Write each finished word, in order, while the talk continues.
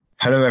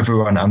Hello,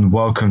 everyone, and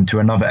welcome to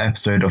another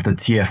episode of the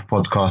TF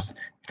podcast.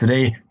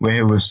 Today, we're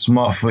here with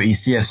Smart Footy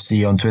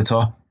CFC on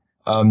Twitter.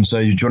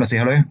 So do you want to say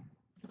hello?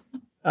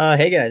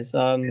 Hey guys,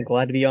 I'm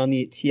glad to be on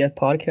the TF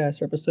podcast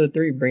for episode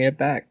 3, bringing it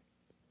back.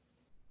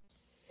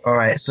 All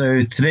right.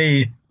 So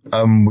today,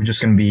 we're just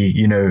going to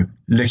be,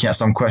 looking at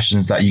some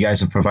questions that you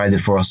guys have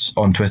provided for us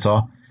on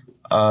Twitter.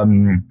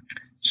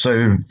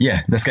 So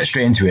yeah, let's get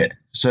straight into it.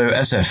 So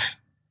SF,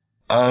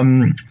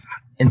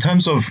 in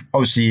terms of,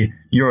 obviously,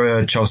 you're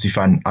a Chelsea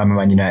fan, I'm a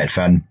Man United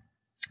fan.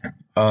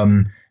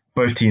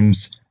 Both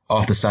teams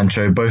after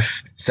Sancho,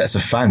 both sets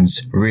of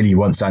fans really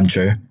want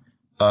Sancho.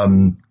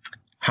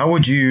 How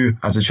would you,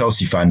 as a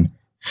Chelsea fan,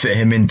 fit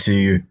him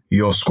into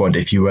your squad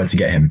if you were to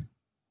get him?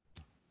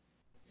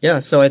 Yeah,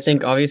 so I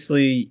think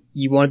obviously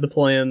you want to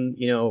deploy him,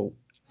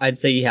 I'd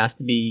say he has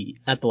to be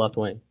at the left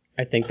wing.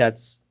 I think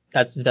that's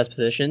his best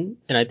position,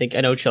 and I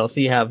know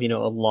Chelsea have, a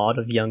lot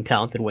of young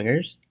talented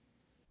wingers.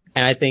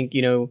 And I think,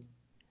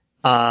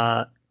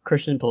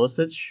 Christian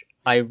Pulisic,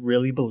 I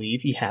really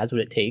believe he has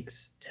what it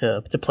takes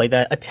to play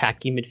that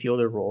attacking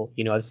midfielder role.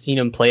 I've seen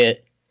him play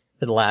it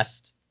for the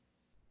last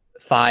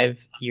 5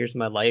 years of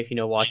my life,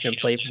 watching him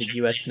play for the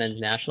U.S. men's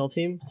national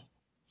team.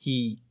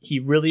 He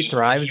really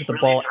thrives with the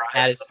ball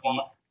at his feet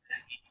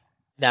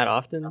that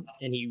often,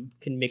 and he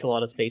can make a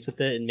lot of space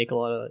with it and do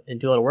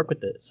a lot of work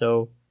with it.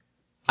 So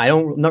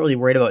I'm not really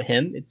worried about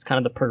him. It's kind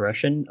of the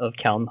progression of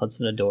Callum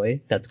Hudson-Odoi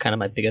that's kind of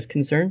my biggest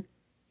concern,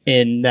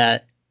 in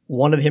that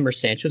one of him or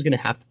Sancho is going to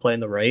have to play on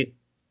the right.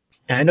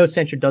 And I know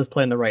Sancho does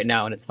play on the right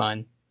now, and it's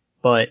fine,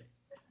 but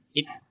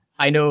it,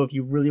 I know if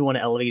you really want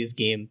to elevate his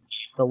game,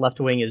 the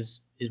left wing is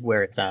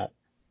where it's at.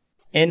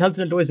 And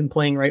Hudson-Odoi has been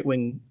playing right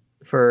wing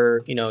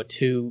for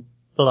the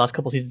last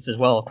couple seasons as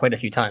well, quite a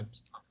few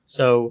times.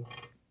 So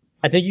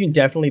I think you can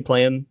definitely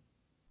play him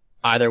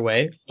either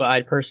way, but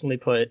I'd personally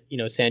put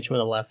Sancho on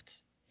the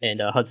left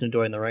and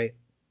Hudson-Odoi on the right.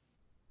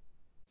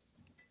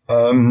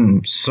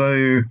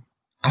 So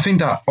I think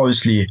that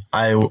obviously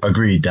I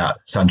agree that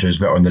Sancho is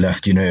better on the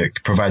left.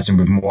 It provides him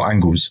with more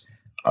angles.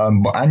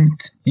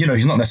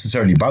 He's not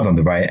necessarily bad on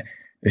the right.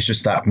 It's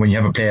just that when you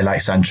have a player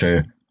like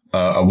Sancho,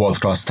 a world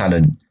class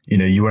talent,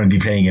 you want to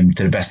be playing him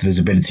to the best of his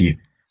ability.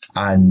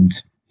 And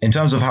in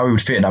terms of how he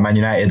would fit in at Man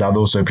United, I'd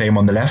also play him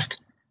on the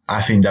left.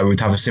 I think that we'd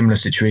have a similar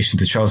situation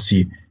to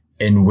Chelsea,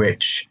 in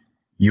which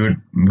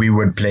we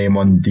would play him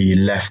on the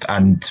left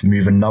and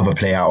move another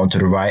player out onto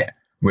the right,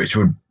 which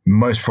would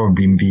most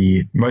probably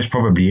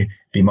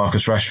be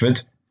Marcus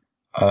Rashford.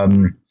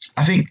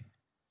 I think,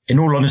 in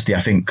all honesty,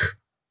 I think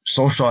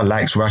Solskjaer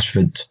likes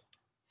Rashford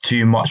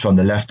too much on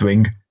the left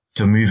wing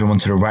to move him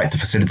onto the right to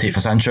facilitate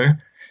for Sancho.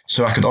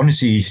 So I could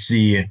honestly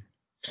see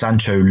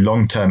Sancho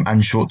long term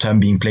and short term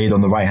being played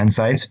on the right hand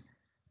side.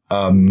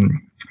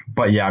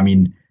 But yeah, I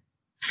mean,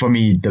 for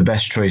me, the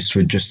best choice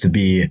would just to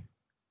be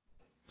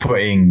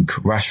putting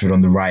Rashford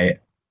on the right,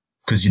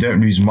 because you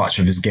don't lose much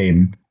of his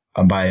game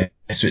by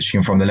switching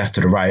him from the left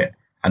to the right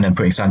and then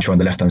putting Sancho on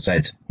the left hand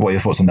side. What are your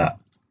thoughts on that?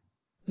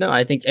 No,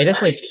 I think I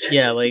definitely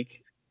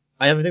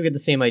I definitely get the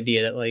same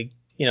idea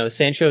that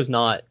Sancho's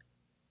not a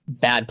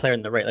bad player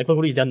on the right. Like look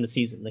what he's done this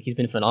season. Like he's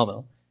been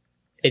phenomenal.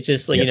 It's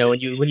just like Yep.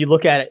 when you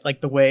look at it like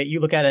the way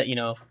you look at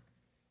it,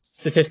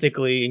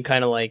 statistically and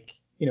kind of a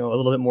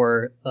little bit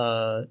more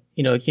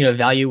you can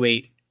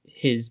evaluate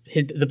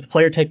the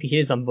player type he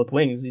is on both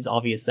wings. It's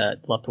obvious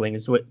that left wing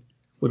is what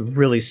would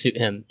really suit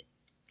him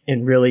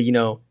and really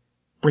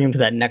bring him to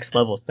that next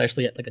level,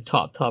 especially at like a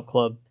top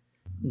club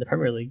in the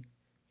Premier League.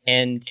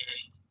 And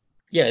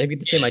yeah, I get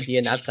the same idea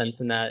in that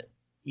sense, in that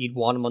you'd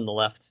want him on the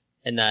left,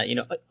 and that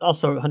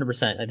also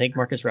 100%. I think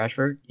Marcus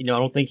Rashford. I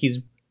don't think he's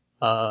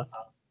uh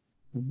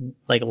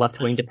like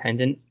left wing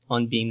dependent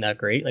on being that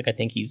great. Like I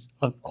think he's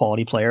a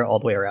quality player all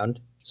the way around.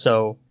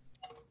 So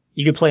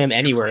you could play him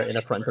anywhere in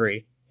a front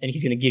three, and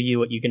he's going to give you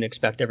what you can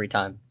expect every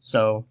time.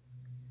 So,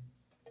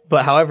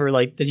 but however,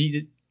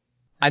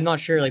 I'm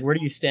not sure. Like, where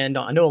do you stand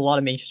on? I know a lot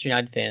of Manchester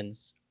United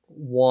fans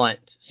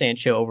want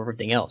Sancho over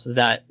everything else. Is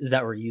that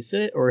where you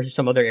sit, or is there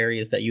some other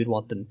areas that you'd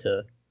want them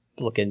to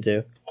look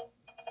into?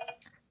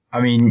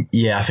 I mean,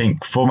 yeah, I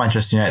think for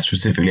Manchester United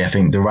specifically, I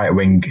think the right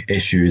wing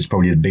issue is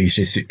probably the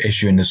biggest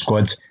issue in the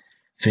squad.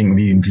 I think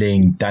we've been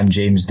playing Dan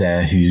James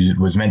there, who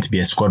was meant to be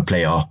a squad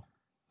player,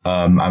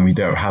 and we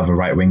don't have a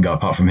right winger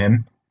apart from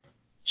him.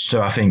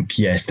 So I think,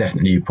 yeah, it's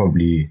definitely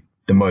probably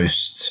the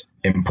most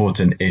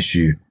important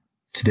issue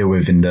to deal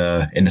with in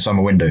the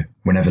summer window,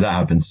 whenever that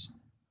happens.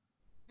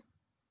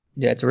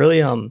 Yeah, it's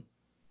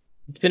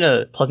been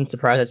a pleasant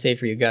surprise, I'd say,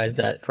 for you guys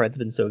that Fred's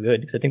been so good,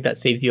 because I think that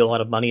saves you a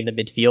lot of money in the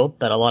midfield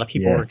that a lot of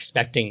people were Yeah,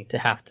 expecting to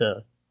have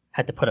to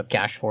put up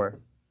cash for.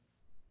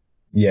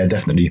 yeah,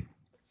 definitely.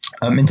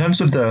 In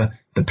terms of the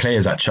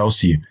players at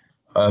Chelsea,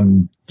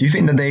 do you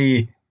think that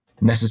they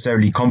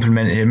necessarily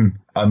complement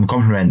a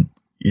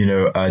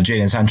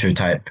Jadon Sancho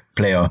type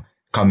player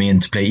coming in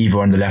to play either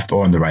on the left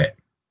or on the right?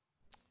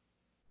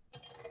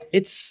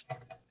 It's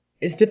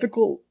it's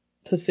difficult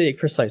to say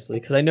precisely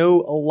because I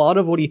know a lot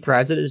of what he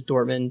thrives at is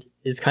Dortmund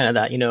is kind of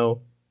that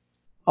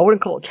I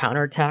wouldn't call it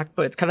counterattack,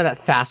 but it's kind of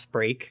that fast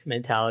break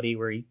mentality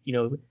where he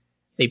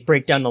They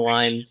break down the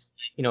lines,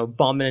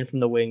 bombing in from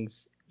the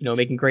wings,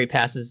 making great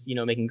passes,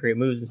 making great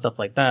moves and stuff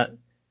like that.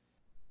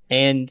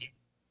 And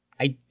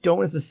I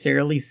don't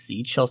necessarily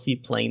see Chelsea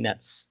playing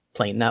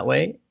that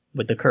way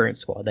with the current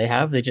squad they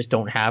have. They just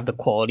don't have the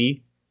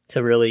quality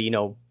to really,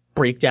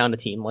 break down a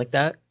team like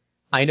that.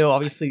 I know,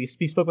 obviously,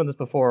 we spoke about this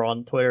before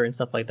on Twitter and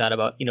stuff like that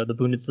about, the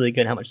Bundesliga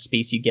and how much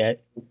space you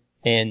get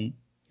and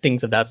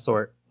things of that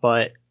sort.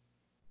 But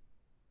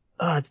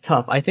it's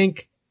tough. I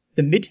think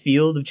the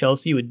midfield of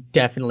Chelsea would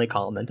definitely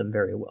complement them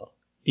very well.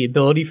 The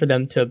ability for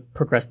them to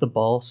progress the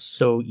ball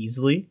so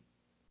easily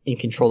and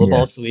control the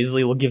ball so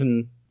easily will give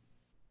him.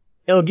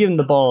 It'll give him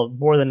the ball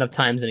more than enough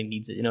times than he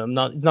needs it.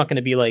 It's not going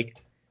to be like,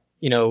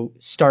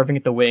 starving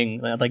at the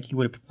wing like he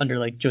would under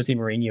like Jose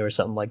Mourinho or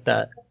something like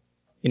that.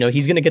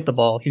 He's going to get the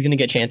ball. He's going to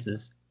get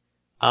chances.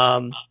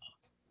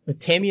 With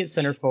Tammy at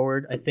center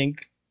forward, I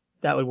think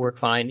that would work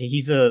fine.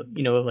 He's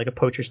like a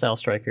poacher style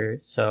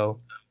striker. So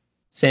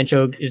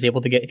Sancho is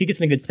able to if he gets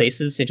in good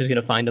spaces, Sancho's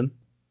going to find him.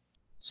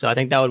 So I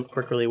think that would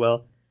work really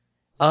well.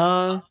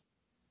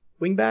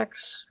 Wing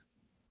backs.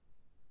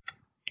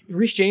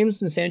 Reece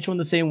James and Sancho in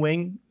the same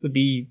wing would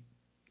be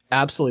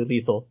absolutely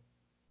lethal,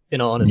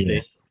 in all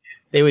honesty.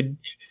 Yeah.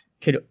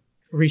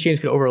 Reece James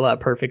could overlap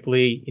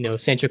perfectly.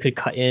 Sancho could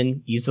cut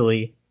in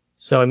easily.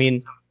 So, I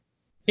mean,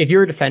 if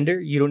you're a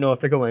defender, you don't know if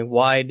they're going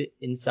wide,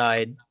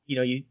 inside,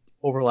 you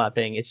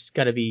overlapping. It's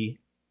got to be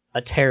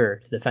a terror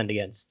to defend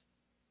against.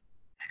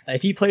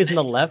 If he plays on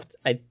the left,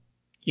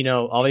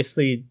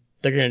 obviously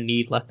they're going to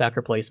need left back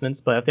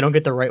replacements, but if they don't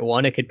get the right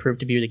one, it could prove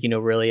to be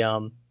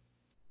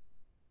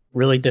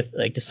really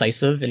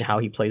decisive in how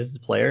he plays as a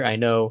player. I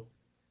know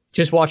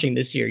just watching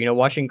this year,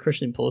 watching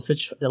Christian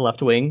Pulisic, the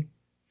left wing,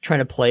 trying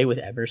to play with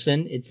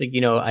Emerson, it's like,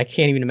 I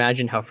can't even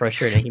imagine how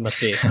frustrating he must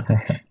be.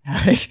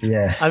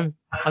 Yeah.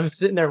 I'm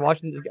sitting there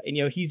watching this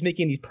guy, he's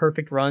making these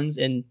perfect runs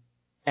and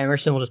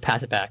Emerson will just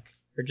pass it back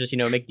or just,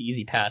 make the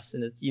easy pass.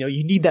 And it's,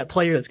 you need that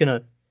player that's going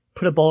to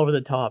put a ball over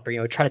the top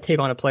or, try to take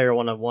on a player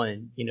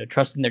one-on-one,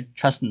 trusting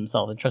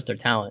themselves and trust their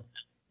talent.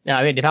 Now,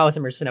 I mean, if I was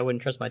Emerson, I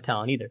wouldn't trust my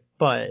talent either.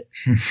 But,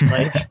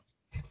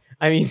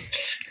 I mean,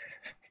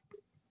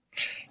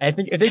 I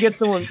think if they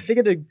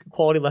get a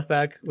quality left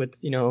back with,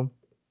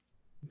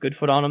 good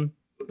foot on him,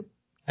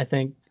 I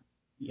think,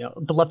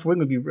 the left wing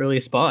would be really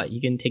a spot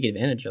you can take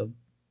advantage of.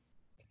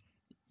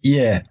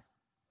 Yeah,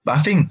 but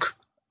I think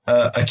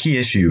a key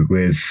issue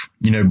with,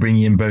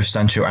 bringing in both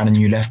Sancho and a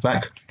new left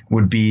back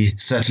would be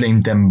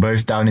settling them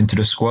both down into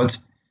the squad,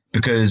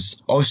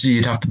 because obviously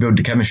you'd have to build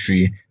the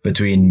chemistry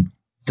between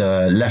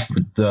the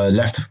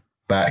left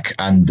back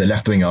and the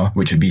left winger,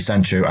 which would be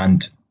Sancho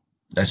and,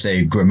 let's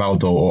say,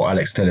 Grimaldo or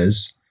Alex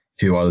Telles,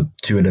 who are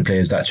two of the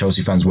players that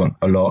Chelsea fans want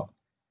a lot.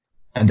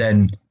 And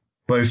then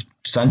both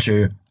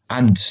Sancho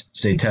and,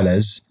 say,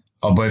 Telles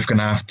are both going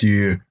to have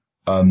to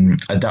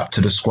adapt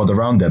to the squad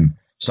around them.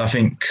 So I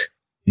think,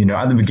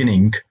 at the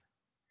beginning,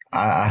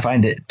 I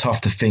find it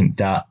tough to think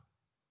that,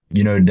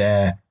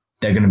 they're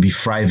going to be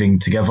thriving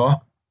together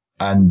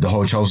and the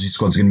whole Chelsea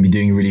squad's going to be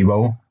doing really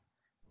well.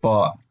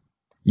 But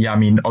yeah, I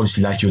mean,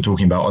 obviously, like you were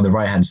talking about on the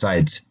right-hand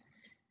side,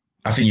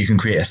 I think you can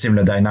create a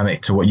similar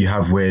dynamic to what you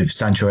have with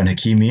Sancho and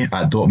Hakimi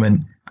at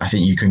Dortmund. I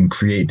think you can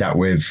create that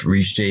with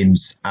Reece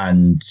James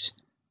and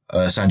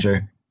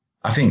Sancho.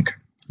 I think,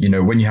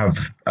 when you have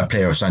a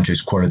player of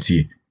Sancho's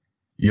quality,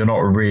 you're not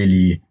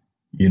really,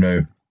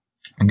 going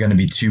to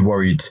be too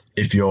worried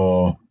if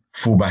your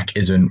fullback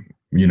isn't,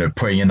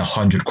 putting in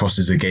 100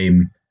 crosses a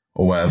game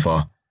or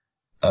whatever.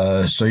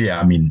 So yeah,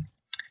 I mean,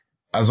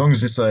 as long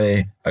as it's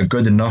a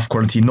good enough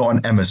quality, not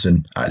an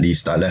Emerson, at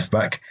least, at left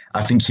back,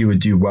 I think he would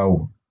do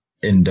well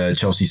in the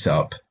Chelsea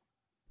setup.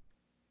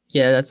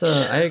 Yeah,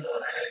 I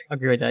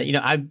agree with that.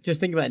 I'm just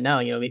thinking about it now,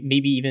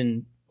 maybe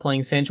even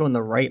playing Sancho on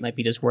the right might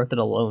be just worth it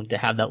alone to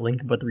have that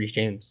link up with Reece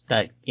James.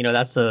 That,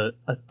 that's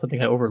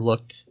something I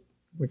overlooked.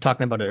 We were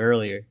talking about it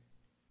earlier.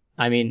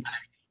 I mean,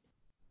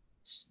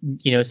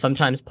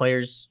 sometimes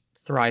players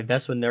thrive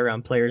best when they're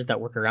around players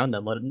that work around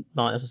them,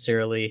 not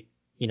necessarily,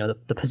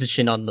 the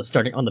position on the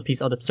starting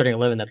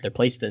 11 that they're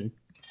placed in.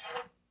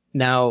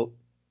 Now,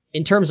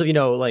 in terms of,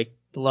 like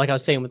I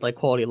was saying with like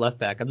quality left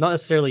back, I'm not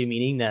necessarily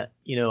meaning that,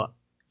 you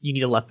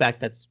need a left back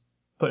that's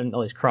putting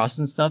all these crosses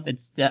and stuff.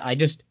 It's that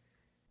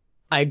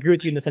I agree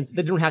with you in the sense that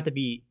they don't have to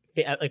be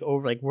like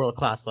over like world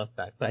class left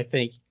back, but I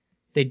think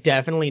they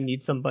definitely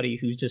need somebody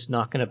who's just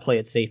not going to play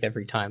it safe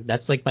every time.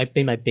 That's like my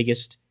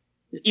biggest.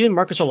 Even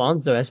Marcos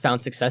Alonso has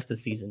found success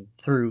this season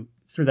through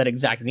that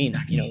exact means.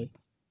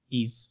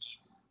 He's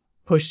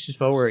pushed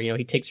forward.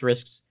 He takes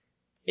risks.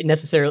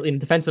 Necessarily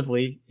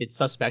defensively, it's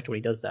suspect when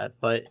he does that.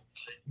 But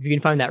if you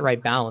can find that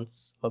right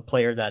balance of a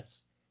player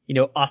that's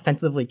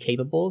offensively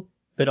capable,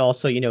 but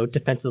also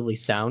defensively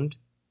sound,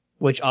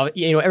 which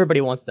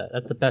everybody wants that.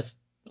 That's the best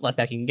left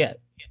back you can get.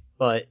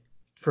 But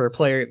for a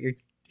player, if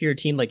you're a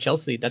team like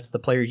Chelsea, that's the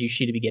players you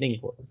should be getting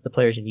for. The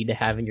players you need to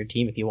have in your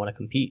team if you want to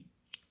compete.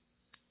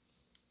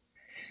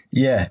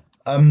 Yeah.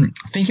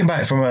 Thinking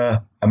about it from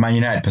a Man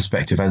United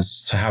perspective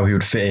as to how he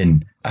would fit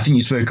in, I think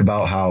you spoke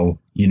about how,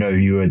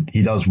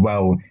 he does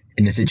well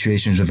in the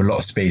situations with a lot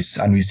of space.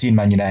 And we've seen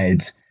Man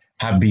United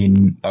have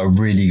been a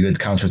really good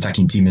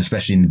counter-attacking team,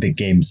 especially in the big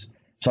games.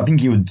 So I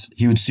think he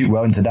would suit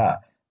well into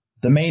that.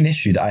 The main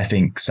issue that I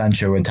think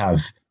Sancho would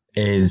have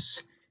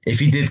is if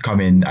he did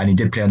come in and he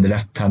did play on the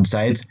left-hand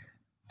side,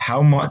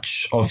 how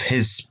much of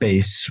his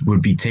space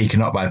would be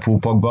taken up by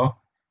Paul Pogba,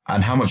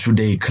 and how much would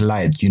they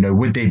collide?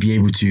 Would they be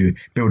able to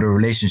build a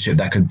relationship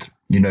that could,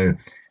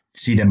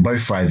 see them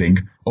both thriving,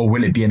 or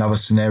will it be another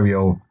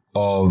scenario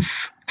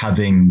of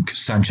having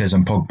Sanchez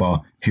and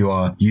Pogba who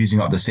are using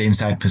up the same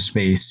type of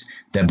space?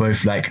 They're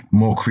both like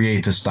more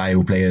creative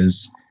style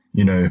players,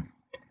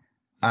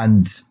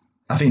 and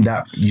I think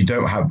that you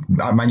don't have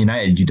at Man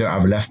United, you don't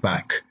have a left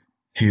back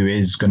who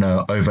is going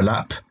to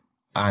overlap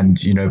and,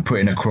 put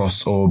in a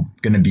cross or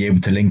going to be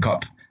able to link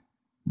up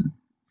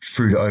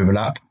through the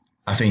overlap.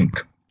 I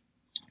think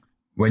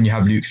when you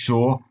have Luke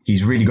Shaw,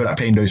 he's really good at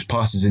playing those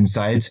passes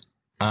inside.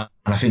 And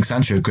I think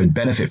Sancho could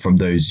benefit from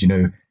those,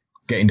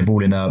 getting the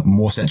ball in a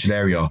more central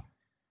area.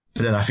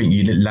 But then I think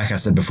like I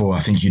said before,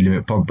 I think you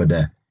limit Pogba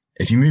there.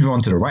 If you move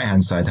on to the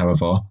right-hand side,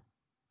 however,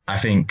 I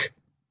think,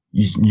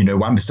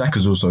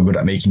 Wan-Bissaka's also good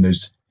at making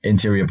those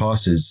interior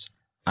passes.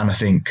 And I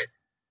think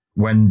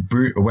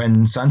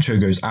when Sancho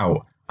goes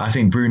out, I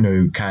think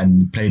Bruno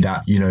can play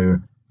that,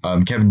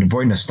 Kevin De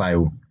Bruyne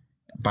style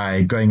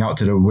by going out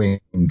to the wing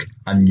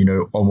and,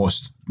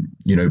 almost,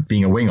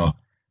 being a winger.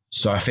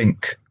 So I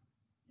think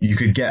you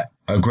could get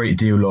a great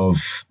deal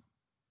of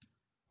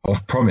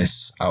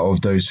promise out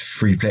of those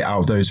three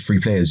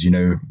players,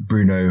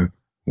 Bruno,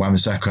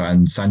 Wan-Bissaka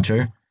and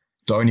Sancho.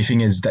 The only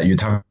thing is that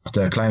you'd have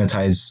to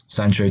acclimatize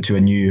Sancho to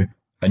a new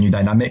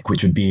dynamic,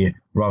 which would be,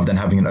 rather than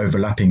having an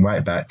overlapping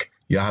right back,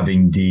 you're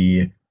having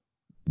the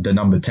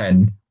number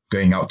 10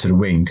 going out to the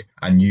wing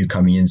and you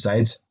coming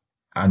inside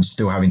and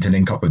still having to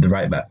link up with the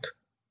right back.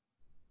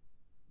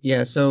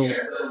 Yeah, so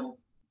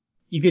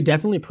you could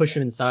definitely push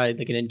him inside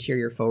like an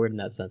interior forward in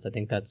that sense. I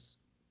think that's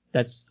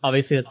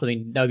obviously that's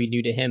something that would be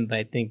new to him, but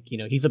I think,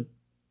 he's a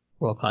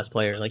world-class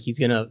player. Like he's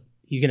gonna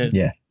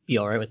be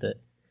all right with it.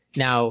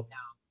 Now,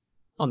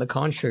 on the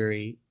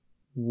contrary,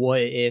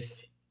 what if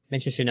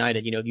Manchester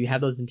United, you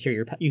have those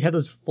you have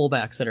those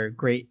fullbacks that are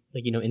great,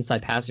 like,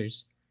 inside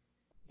passers.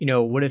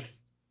 What if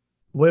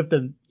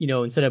the,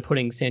 instead of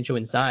putting Sancho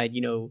inside,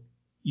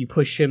 you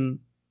push him,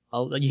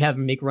 you have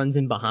him make runs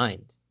in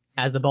behind.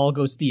 As the ball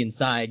goes to the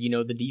inside,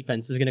 the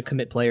defense is going to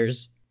commit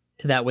players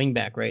to that wing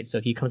back, right? So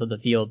if he comes up the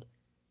field,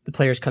 the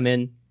players come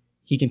in,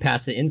 he can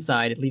pass it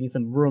inside, leaving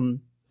some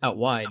room out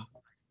wide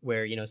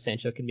where,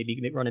 Sancho can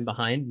maybe run in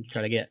behind and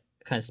try to get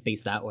kind of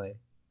space that way.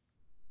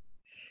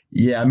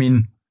 Yeah, I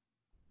mean,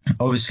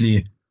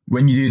 obviously,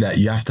 when you do that,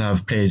 you have to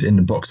have players in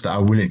the box that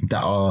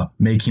are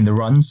making the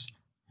runs.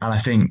 And I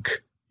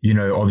think,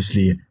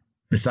 obviously,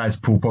 besides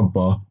Paul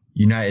Pogba,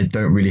 United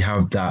don't really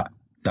have that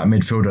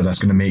midfielder that's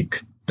going to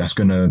make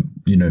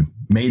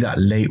that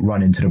late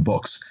run into the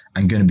box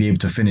and going to be able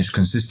to finish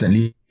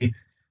consistently.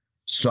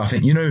 So I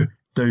think,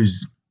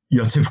 those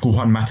your typical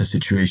Juan Mata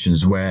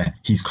situations where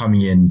he's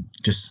coming in,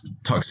 just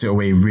tucks it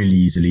away really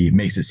easily,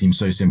 makes it seem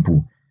so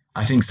simple.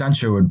 I think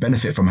Sancho would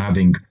benefit from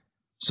having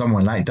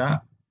someone like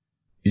that.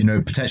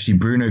 Potentially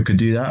Bruno could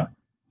do that,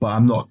 but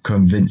I'm not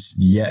convinced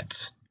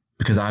yet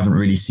because I haven't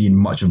really seen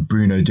much of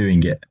Bruno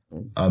doing it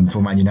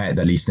for Man United,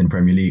 at least in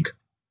Premier League.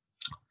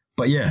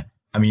 But yeah,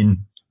 I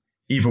mean,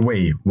 either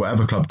way,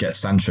 whatever club gets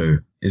Sancho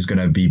is going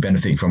to be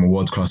benefiting from a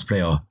world-class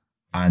player.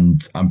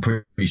 And I'm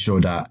pretty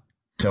sure that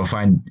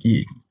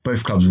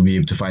both clubs will be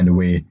able to find a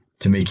way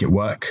to make it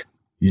work.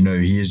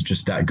 He is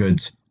just that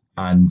good.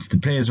 And the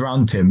players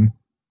around him,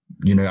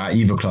 at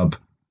either club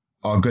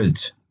are good.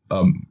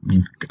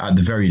 At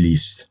the very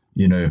least,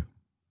 either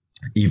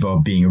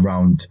being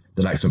around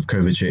the likes of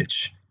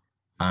Kovacic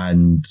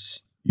and,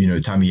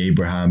 Tammy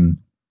Abraham,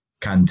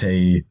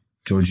 Kante,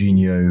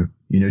 Jorginho,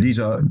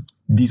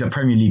 these are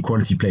Premier League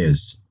quality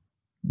players.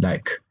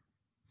 Like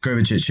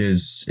Kovacic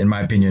is, in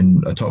my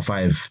opinion, a top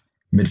 5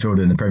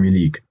 midfielder in the Premier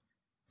League.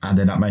 And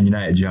then at Man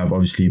United, you have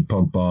obviously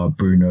Pogba,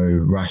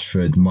 Bruno,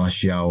 Rashford,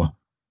 Martial. I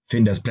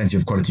think there's plenty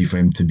of quality for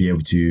him to be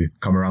able to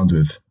come around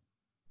with.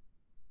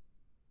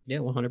 Yeah,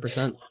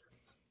 100%.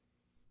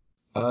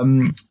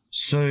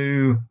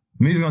 So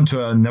moving on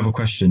to another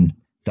question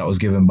that was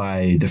given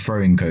by the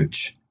throwing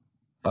coach.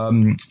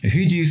 Who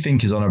do you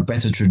think is on a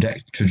better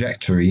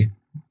trajectory?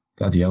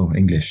 Bloody hell,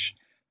 English.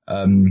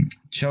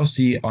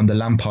 Chelsea under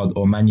Lampard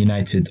or Man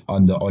United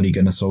under Ole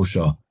Gunnar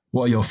Solskjaer?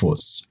 What are your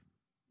thoughts?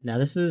 Now,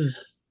 this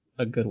is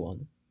a good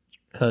one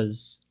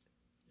because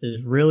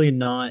there's really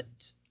not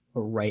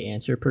a right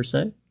answer per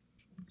se.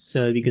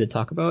 So it'd be good to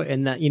talk about.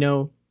 And that,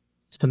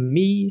 to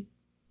me,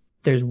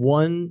 there's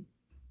one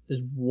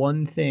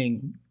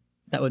thing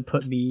that would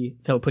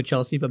put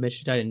Chelsea above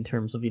Manchester United in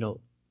terms of,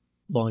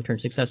 long-term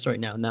success right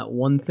now. And that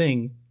one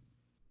thing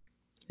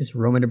is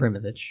Roman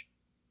Abramovich.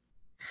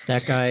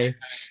 That guy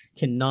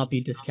cannot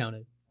be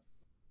discounted.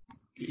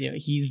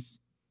 He's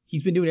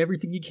been doing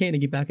everything he can to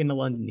get back into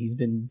London. He's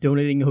been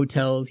donating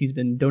hotels. He's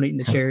been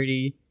donating to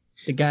charity.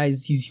 The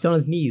guy's, he's on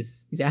his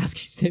knees. He's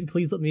asking,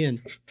 please let me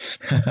in.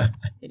 And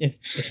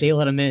if they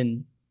let him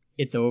in,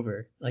 it's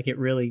over. Like it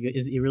really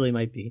is. It really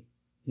might be.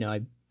 You know,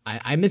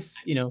 I miss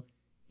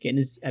getting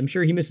this. I'm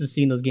sure he misses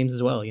seeing those games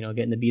as well. You know,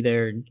 getting to be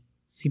there and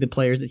see the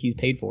players that he's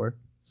paid for.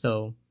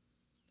 So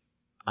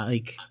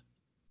like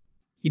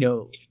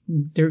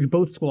they're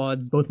both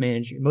squads, both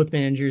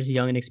managers,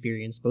 young and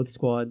experienced, both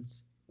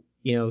squads,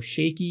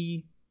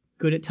 shaky,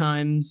 good at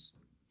times,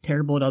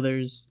 terrible at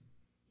others,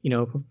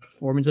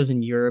 performances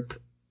in Europe,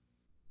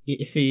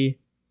 iffy.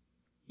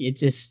 It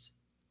just,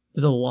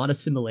 there's a lot of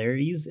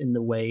similarities in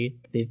the way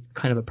they've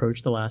kind of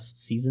approached the last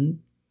season.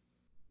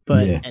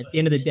 But at the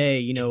end of the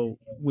day,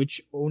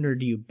 which owner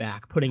do you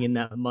back putting in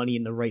that money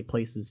in the right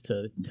places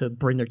to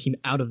bring their team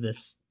out of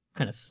this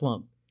kind of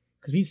slump?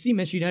 Because we've seen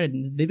Manchester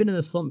United, they've been in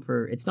a slump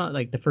it's not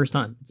like the first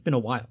time. It's been a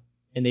while.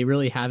 And they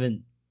really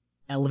haven't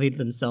elevated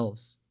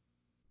themselves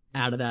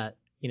out of that.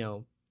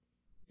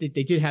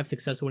 They did have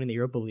success winning the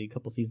Europa League a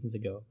couple seasons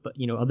ago. But,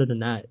 other than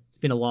that, it's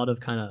been a lot of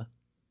kind of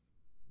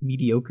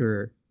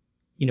mediocre,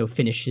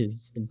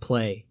 finishes and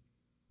play.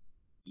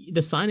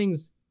 The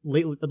signings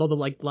lately, although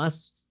the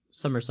last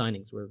summer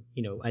signings were,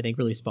 I think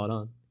really spot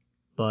on.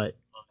 But,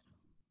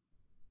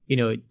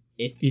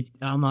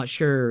 I'm not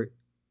sure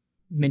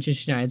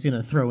Manchester United's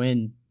going to throw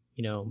in,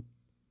 $300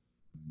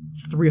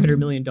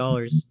 million.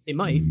 They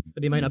might,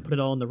 but they might not put it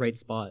all in the right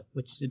spot,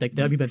 which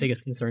that'd be my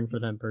biggest concern for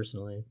them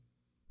personally.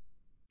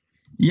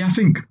 Yeah, I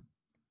think,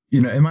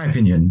 in my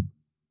opinion,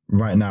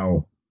 right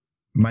now,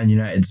 Man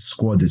United's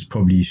squad is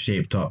probably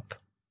shaped up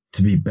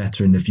to be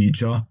better in the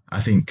future.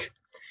 I think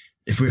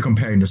if we're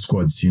comparing the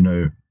squads,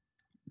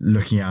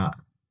 looking at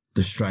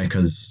the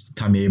strikers,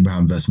 Tammy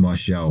Abraham versus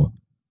Martial,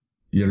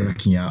 you're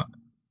looking at,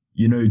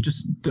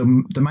 just the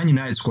Man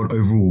United squad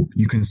overall,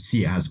 you can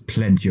see it has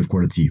plenty of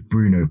quality.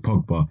 Bruno,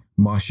 Pogba,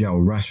 Martial,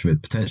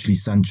 Rashford, potentially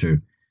Sancho.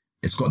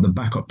 It's got the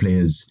backup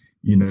players,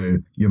 your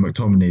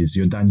McTominays,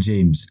 your Dan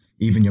James,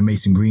 even your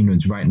Mason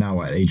Greenwoods right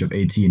now at the age of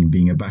 18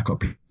 being a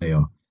backup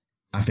player.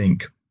 I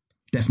think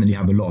definitely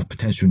have a lot of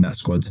potential in that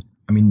squad.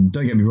 I mean,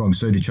 don't get me wrong,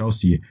 so do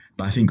Chelsea.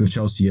 But I think with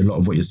Chelsea, a lot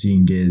of what you're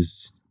seeing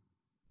is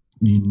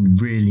you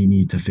really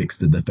need to fix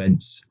the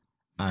defence.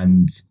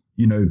 And,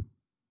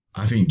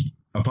 I think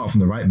apart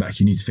from the right back,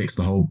 you need to fix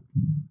the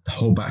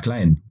whole back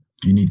line.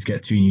 You need to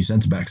get 2 new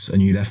centre backs, a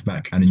new left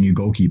back, and a new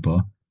goalkeeper.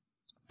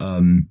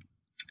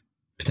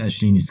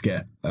 Potentially needs to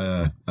get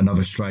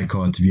another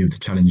striker to be able to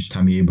challenge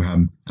Tammy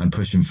Abraham and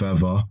push him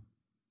further.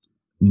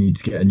 Need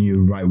to get a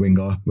new right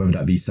winger, whether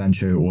that be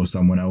Sancho or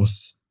someone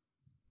else.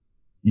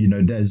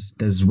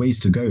 There's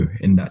ways to go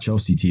in that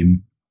Chelsea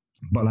team.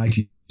 But like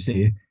you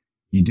say,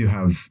 you do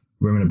have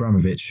Roman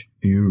Abramovich,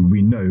 who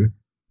we know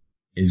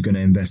is going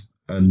to invest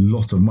a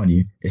lot of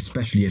money,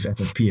 especially if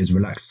FFP is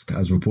relaxed,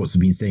 as reports have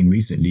been saying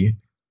recently.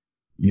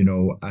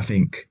 I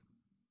think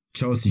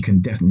Chelsea can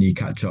definitely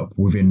catch up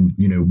within,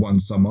 one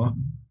summer.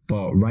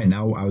 But right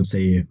now, I would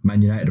say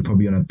Man United are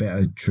probably on a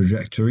better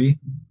trajectory.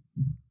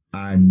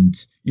 And,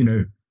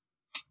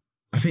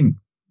 I think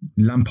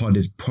Lampard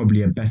is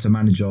probably a better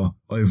manager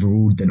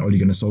overall than Ole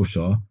Gunnar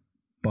Solskjaer.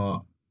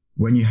 But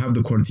when you have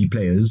the quality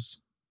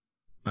players,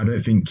 I don't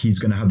think he's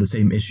going to have the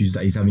same issues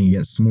that he's having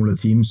against smaller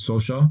teams,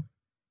 Solskjaer.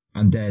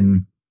 And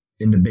then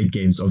in the big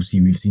games,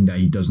 obviously, we've seen that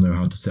he does know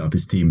how to set up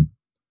his team.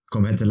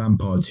 Compared to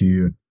Lampard,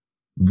 who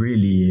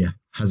really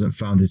hasn't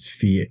found his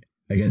feet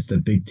against the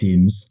big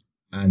teams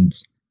and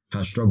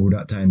has struggled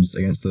at times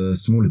against the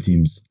smaller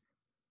teams.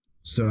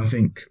 So I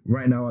think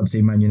right now I'd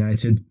say Man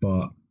United,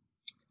 but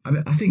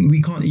I think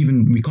we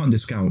can't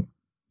discount,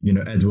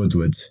 Ed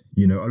Woodward.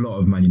 A lot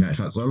of Man United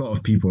fans, a lot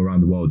of people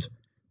around the world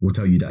will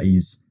tell you that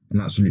he's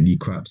an absolutely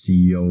crap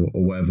CEO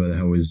or whatever the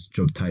hell his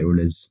job title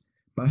is.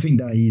 But I think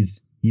that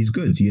he's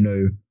good.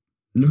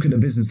 Look at the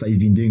business that he's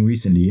been doing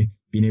recently,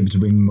 being able to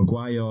bring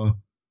Maguire,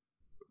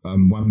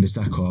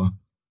 Wan-Bissaka,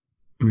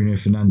 Bruno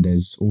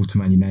Fernandes, all to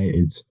Man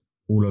United,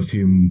 all of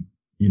whom,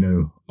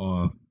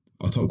 are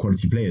top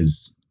quality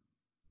players.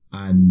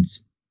 And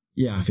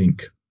yeah, I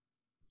think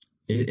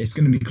it's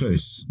going to be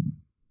close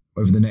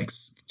over the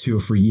next 2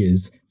 or 3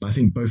 years. But I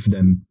think both of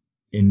them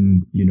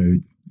in,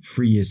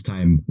 3 years'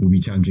 time will be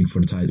challenging for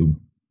the title.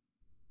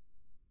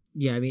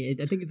 Yeah, I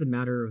mean, I think it's a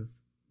matter of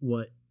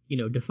what,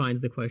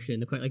 defines the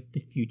question, like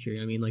the future.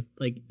 I mean,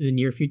 like the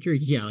near future,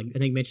 yeah, I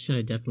think Manchester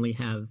United definitely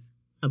have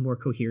a more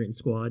coherent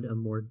squad,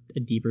 a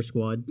deeper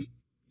squad.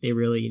 They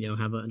really,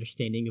 have an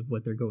understanding of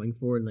what they're going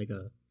for and like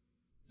a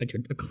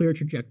clear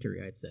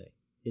trajectory, I'd say,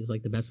 is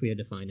like the best way to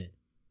define it.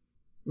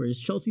 Whereas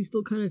Chelsea's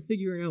still kind of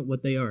figuring out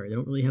what they are. They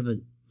don't really have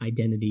an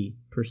identity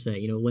per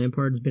se.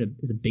 Lampard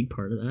is a big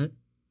part of that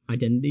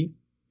identity.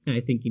 And I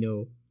think,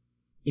 if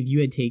you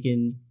had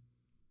taken,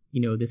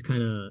 this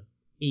kind of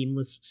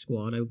aimless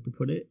squad, I would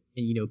put it,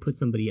 and, put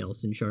somebody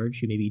else in charge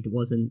who maybe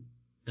wasn't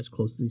as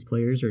close to these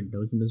players or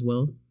knows them as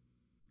well,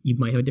 you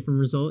might have a different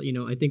result.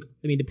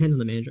 It depends on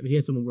the manager. If you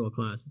have someone world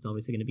class, it's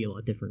obviously going to be a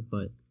lot different.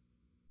 But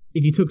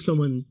if you took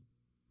someone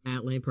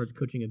at Lampard's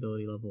coaching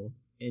ability level,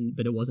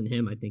 but it wasn't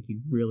him, I think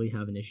you'd really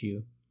have an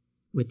issue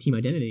with team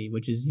identity,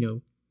 which is,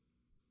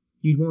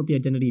 you'd want the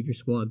identity of your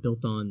squad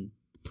built on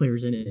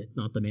players in it,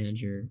 not the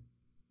manager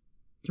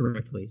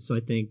directly. So I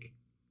think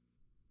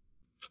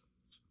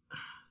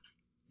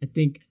I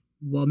think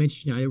while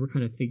Manchester United were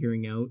kind of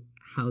figuring out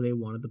how they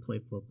wanted to play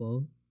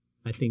football,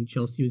 I think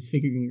Chelsea was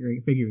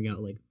figuring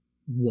out like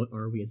what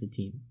are we as a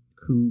team?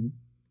 Who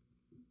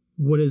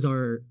what is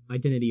our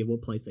identity of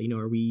what place? You know,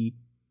 are we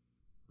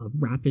a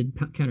rapid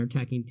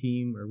counter-attacking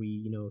team? Are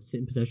we, sit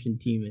in possession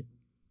team?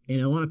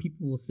 And a lot of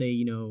people will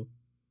say,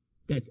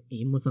 that's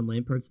aimless on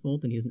Lampard's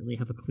fault and he doesn't really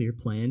have a clear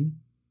plan.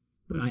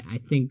 But I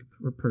think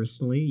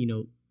personally,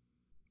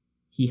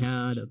 he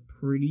had a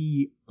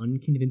pretty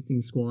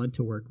unconvincing squad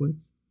to work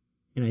with.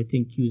 And I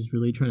think he was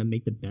really trying to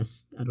make the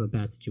best out of a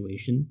bad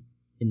situation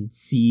and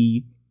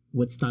see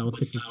what style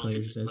fits his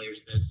players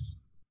best.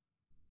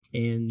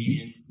 And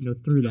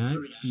through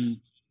that,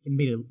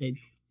 it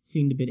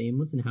seemed a bit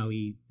aimless in how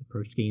he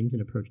approached games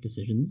and approached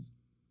decisions.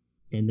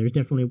 And there's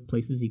definitely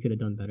places he could have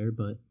done better,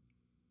 but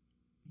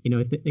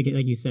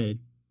like you said,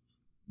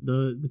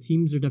 the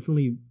teams are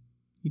definitely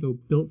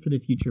built for the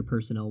future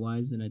personnel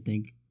wise, and I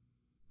think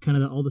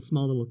kind of all the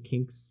small little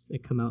kinks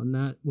that come out in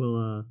that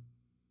will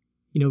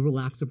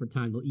relax over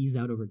time. They'll ease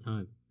out over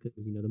time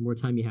because the more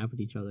time you have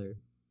with each other,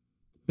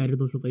 the better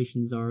those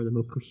relations are. The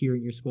more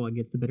coherent your squad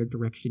gets, the better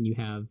direction you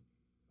have.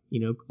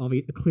 A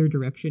clear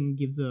direction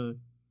gives a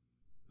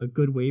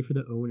good way for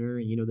the owner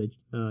and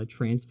the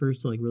transfers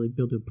to like really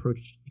be able to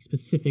approach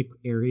specific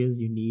areas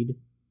you need,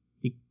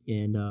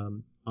 and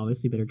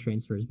obviously better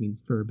transfers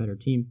means for a better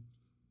team.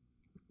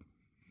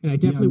 And I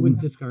definitely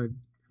wouldn't discard.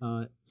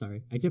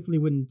 Sorry, I definitely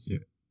wouldn't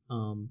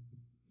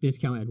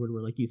discount Edward.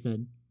 Where like you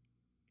said,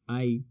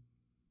 a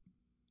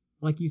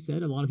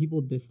lot of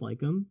people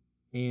dislike him,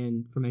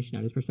 and from Manchester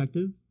United's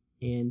perspective,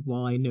 and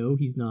while I know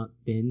he's not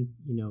been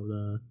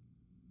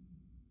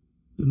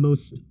the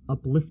most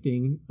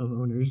uplifting of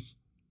owners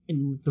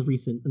in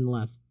the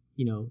last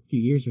few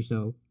years or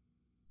so,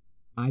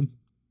 I've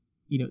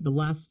the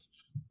last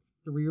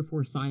 3 or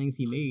 4 signings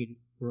he made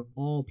were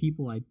all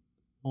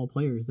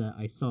players that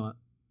I saw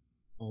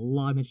a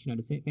lot of Manchester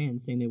United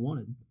fans saying they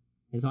wanted,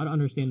 and so I don't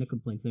understand the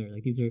complaints there.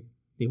 Like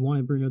they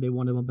wanted Bruno, they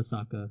wanted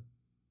Wan-Bissaka,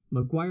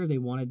 Maguire they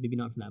wanted, maybe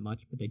not for that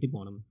much, but they did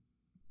want him,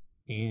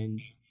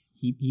 and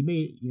he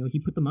made he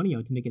put the money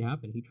out to make it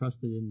happen. He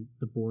trusted in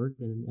the board,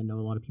 and I know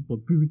a lot of people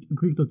agreed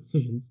with those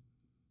decisions.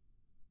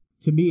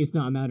 To me, it's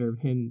not a matter of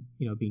him,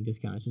 being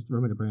discounted. It's just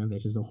Roman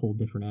Abramovich is a whole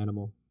different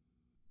animal.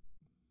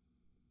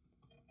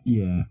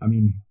 Yeah, I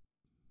mean,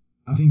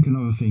 I think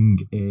another thing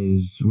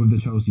is with the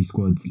Chelsea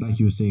squad, like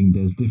you were saying,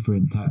 there's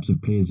different types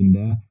of players in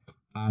there,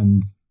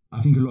 and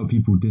I think a lot of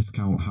people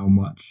discount how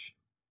much,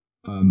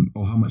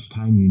 or how much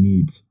time you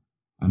need,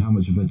 and how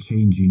much of a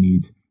change you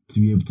need to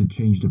be able to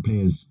change the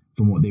players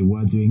from what they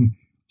were doing.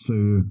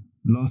 So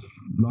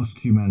last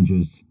two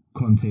managers,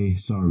 Conte,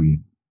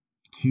 Sarri,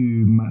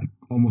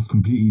 almost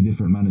completely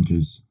different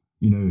managers.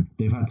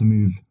 They've had to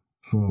move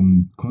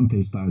from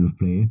Conte's style of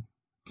play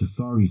to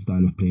Sarri's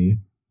style of play,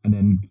 and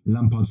then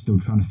Lampard's still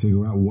trying to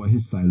figure out what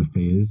his style of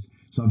play is.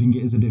 So I think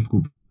it is a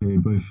difficult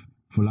period both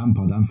for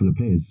Lampard and for the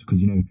players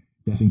because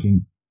they're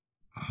thinking,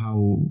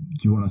 how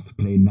do you want us to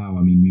play now?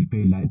 I mean, we've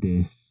played like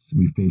this,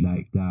 we've played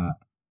like that,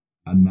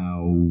 and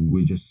now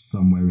we're just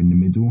somewhere in the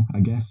middle, I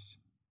guess.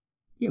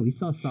 Yeah, we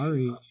saw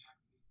Sarri.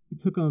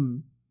 It took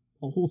him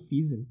a whole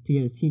season to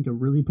get his team to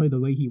really play the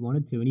way he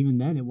wanted to, and even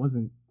then, it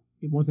wasn't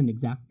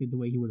exactly the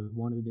way he would have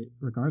wanted it,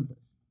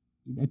 regardless.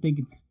 I think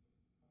it's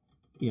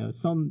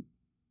some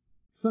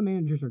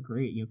managers are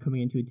great,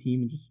 coming into a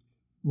team and just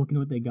looking at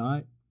what they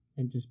got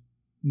and just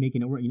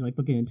making it work. Like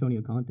look at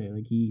Antonio Conte,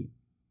 like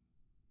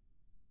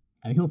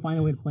he'll find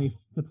a way to play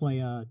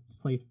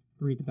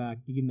three at the back.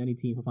 You give him any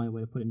team, he'll find a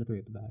way to put in the three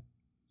at the back.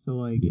 So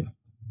like, Yeah.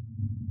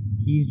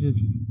 he's just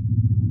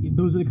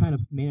those are the kind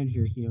of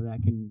managers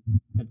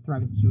that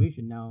thrive in the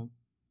situation. Now,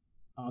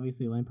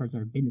 obviously, Lampard's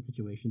never been in the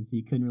situation, so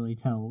you couldn't really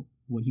tell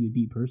what he would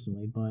be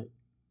personally. But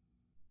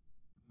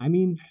I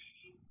mean,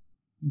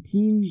 the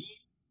team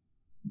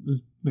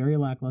was very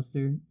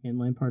lackluster, and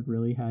Lampard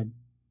really had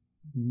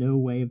no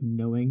way of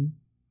knowing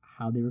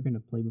how they were going to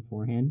play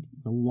beforehand.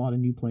 It's a lot of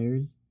new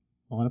players,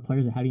 a lot of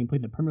players that hadn't even played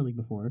in the Premier League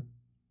before.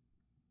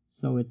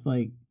 So it's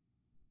like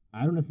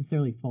I don't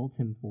necessarily fault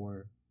him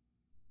for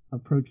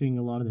approaching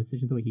a lot of the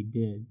decisions the way he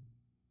did.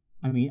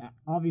 I mean,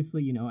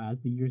 obviously,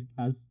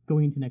 as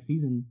going into next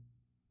season,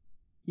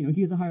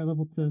 he has a higher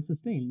level to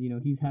sustain.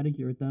 He's had a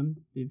year with them.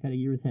 They've had a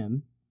year with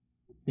him.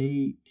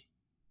 They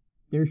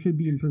There should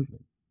be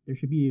improvement. There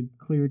should be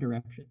a clear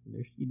direction.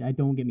 I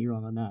don't get me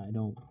wrong on that. I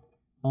don't.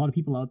 A lot of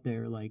people out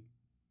there are like,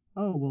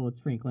 oh well, it's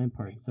Frank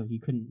Lampard, so he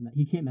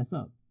can't mess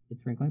up.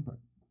 It's Frank Lampard.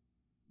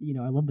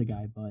 I love the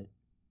guy, but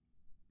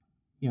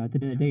at the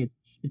end of the day,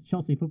 it's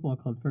Chelsea Football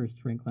Club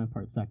first, Frank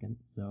Lampard second.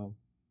 So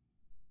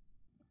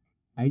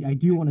I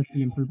do want to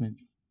see improvement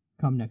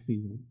come next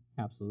season.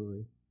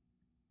 Absolutely.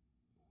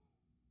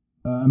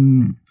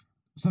 Something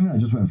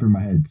that just went through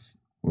my head,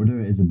 although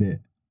it is a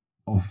bit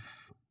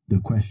off the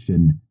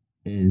question,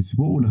 is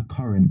what would a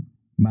current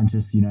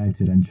Manchester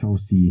United and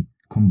Chelsea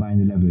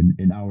combined 11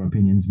 in our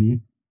opinions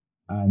be?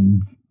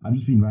 And I've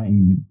just been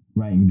writing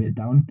a bit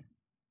down,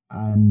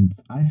 and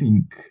I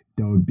think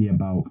there would be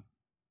about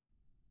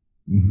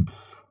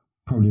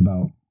probably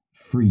about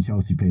three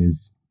Chelsea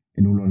players.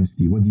 In all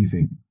honesty, what do you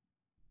think?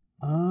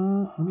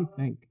 Let me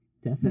think.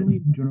 Do Definitely.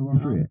 you want to run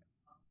through it?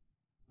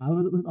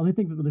 Let me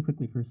think really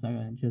quickly for a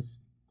second. Just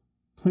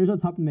players on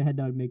top of my head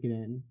that would make it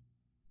in.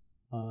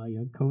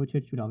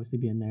 Kovacic would obviously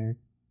be in there.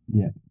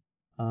 Yeah.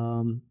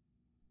 Um,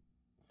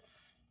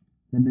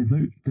 Then there's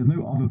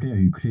no other player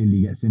who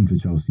clearly gets in for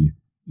Chelsea.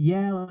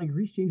 yeah, like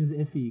Reece James is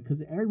iffy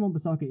because Eric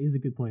Wan-Bissaka is a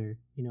good player.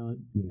 Yeah.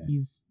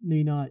 He's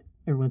maybe not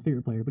everyone's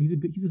favorite player, but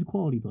he's a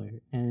quality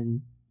player.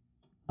 And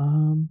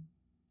um,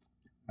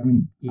 I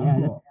mean, yeah,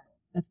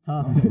 that's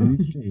tough. I've got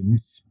Reece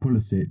James,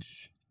 Pulisic,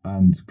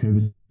 and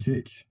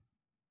Kovacic,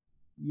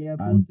 Yeah,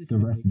 and Pulisic the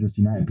should rest make are it. just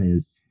United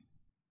players.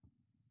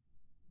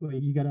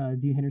 Wait, you got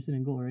Dean Henderson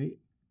in goal, right?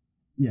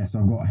 Yeah, so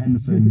I've got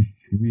Henderson,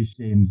 Reece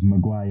James,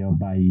 Maguire,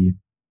 Bailly,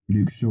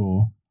 Luke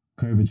Shaw,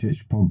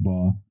 Kovacic,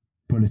 Pogba,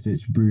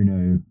 Pulisic,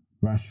 Bruno,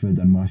 Rashford,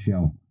 and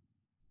Martial.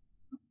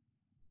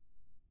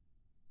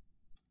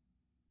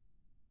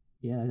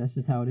 Yeah, that's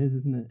just how it is,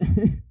 isn't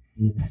it?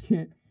 Yeah. I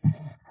can't.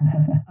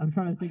 I'm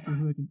trying to think of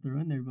who I can throw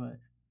in there, but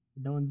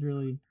no one's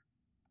really.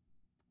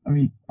 I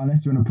mean,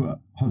 unless you want to put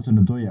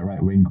Hudson-Odoi at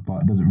right wing,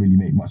 but it doesn't really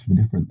make much of a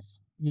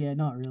difference. Yeah,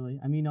 not really.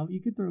 I mean,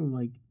 you could throw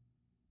like.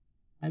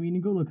 I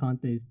mean, N'Golo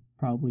Kante is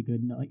probably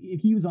good. No, like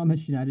if he was on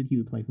Manchester United, he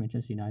would play for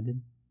Manchester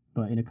United.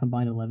 But in a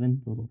combined 11,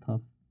 it's a little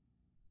tough.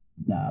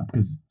 Nah,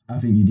 because I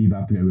think you'd either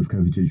have to go with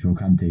Kovacic or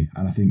Kante,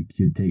 and I think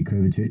you'd take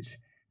Kovacic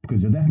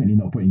because you're definitely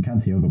not putting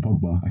Kante over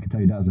Pogba. I can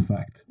tell you that as a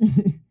fact.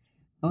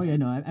 Oh yeah,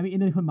 no. I mean, in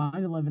the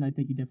combined 11, I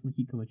think you definitely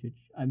keep Kovacic.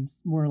 I'm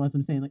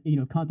saying like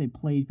if Kante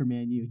played for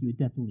Man U, he would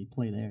definitely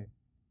play there.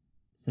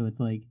 So it's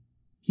like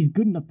he's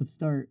good enough to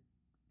start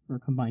for a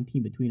combined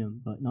team between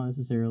them, but not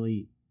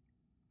necessarily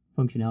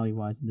functionality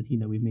wise in the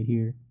team that we've made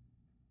here.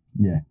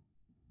 Yeah.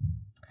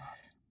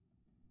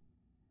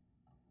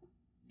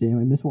 Damn,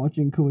 I miss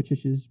watching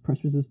Kovacic's press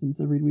resistance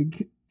every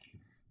week.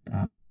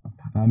 I,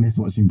 I miss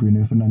watching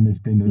Bruno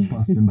Fernandes playing those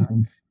passes in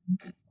behind.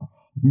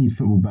 Need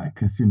football back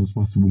as soon as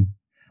possible.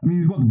 I mean,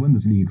 we've got the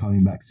Bundesliga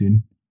coming back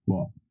soon.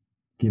 What?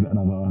 Give it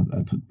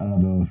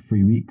another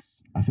 3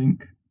 weeks, I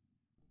think.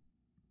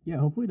 Yeah,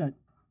 hopefully that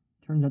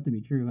turns out to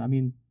be true. I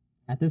mean,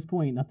 at this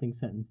point, nothing's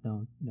set in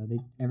stone.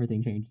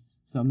 Everything changes.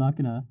 So I'm not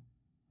gonna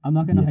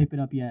Yeah. hype it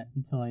up yet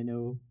until I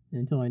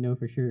know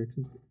for sure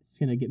because it's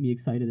gonna get me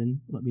excited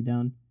and let me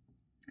down.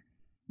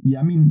 Yeah,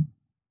 I mean,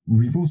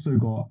 we've also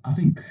got, I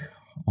think,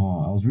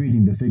 I was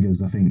reading the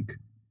figures. I think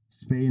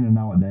Spain are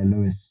now at their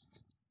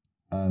lowest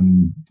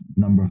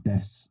number of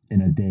deaths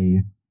in a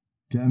day.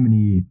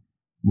 Germany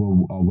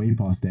are way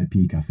past their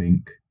peak, I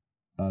think.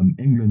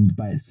 England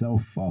by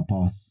itself are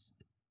past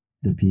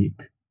the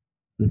peak.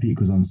 The peak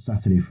was on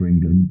Saturday for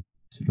England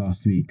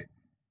last week.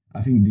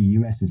 I think the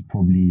US has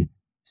probably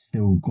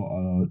still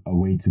got a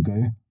way to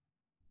go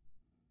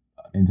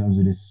in terms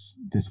of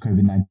this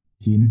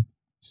COVID-19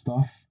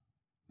 stuff.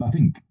 But I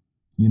think,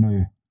 you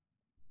know,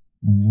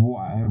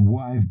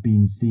 what I've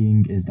been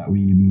seeing is that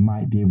we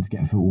might be able to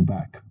get football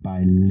back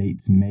by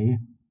late May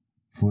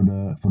for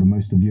the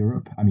most of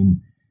Europe. I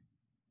mean,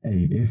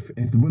 hey, if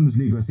the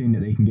Bundesliga are saying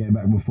that they can get it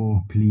back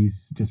before,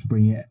 please just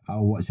bring it.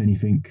 I'll watch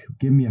anything.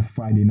 Give me a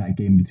Friday night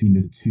game between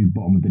the two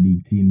bottom of the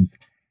league teams.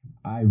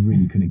 I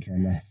really couldn't care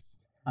less.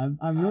 I'm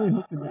really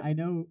hoping that I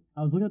know.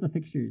 I was looking at the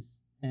fixtures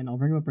and I'll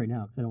bring them up right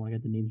now because I don't want to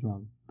get the names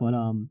wrong. But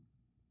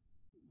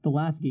the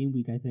last game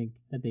week I think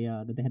that they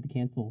had to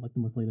cancel, like the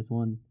most latest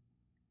one,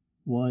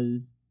 was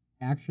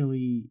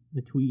actually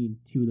between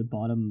two of the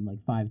bottom like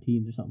five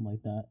teams or something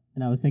like that.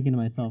 And I was thinking to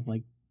myself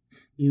like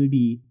it would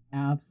be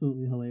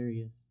absolutely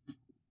hilarious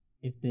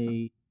if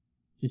they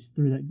just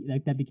threw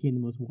that became the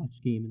most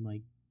watched game in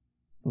like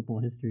football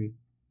history.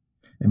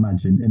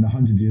 Imagine in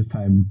 100 years'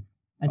 time,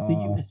 I think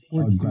it was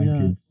our Fortuna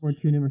grandkids,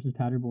 Fortuna versus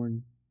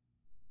Paderborn.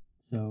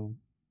 So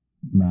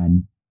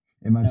man,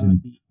 that would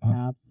imagine be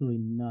absolutely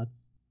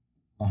nuts.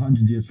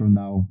 100 years from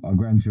now, our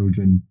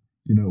grandchildren,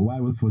 why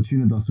was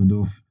Fortuna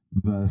Düsseldorf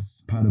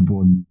versus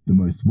Paderborn the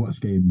most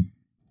watched game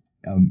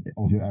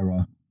of your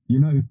era?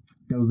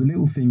 There was a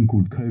little thing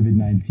called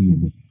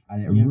COVID-19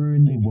 and it Yep,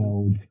 ruined the precisely.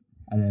 world,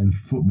 and then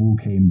football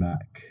came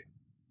back.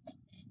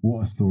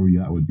 What a story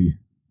that would be.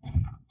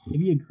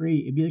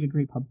 It'd be like a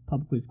great pub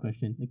quiz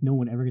question. Like no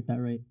one would ever get that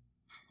right.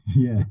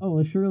 Yeah, Like, oh,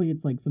 well, surely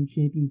it's like some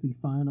Champions League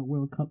final,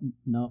 World Cup.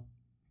 No,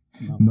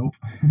 no. nope.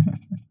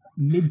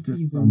 Just some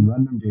Mid-season,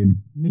 random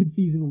game.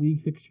 mid-season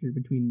league fixture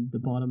between the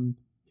bottom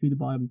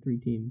three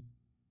teams.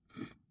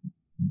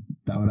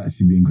 That would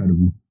actually be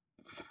incredible.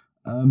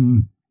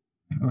 Um,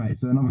 all right,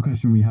 so another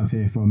question we have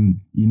here from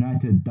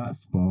United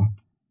Datspar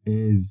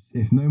is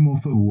if no more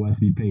football were to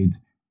be played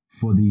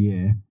for the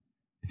year,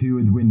 who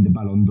would win the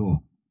Ballon d'Or?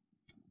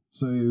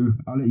 So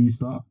I'll let you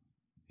start.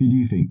 Who do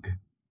you think?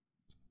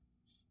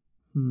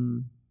 Hmm.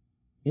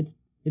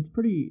 It's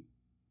pretty.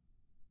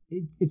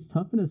 It's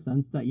tough in a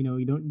sense that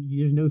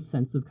there's no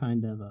sense of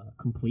kind of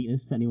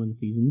completeness to anyone's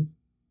seasons. So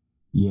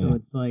Yeah,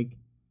 it's like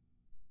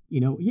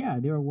yeah,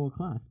 they are world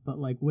class, but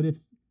like, what if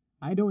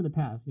I know in the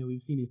past,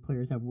 we've seen these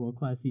players have world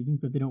class seasons,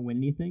 but if they don't win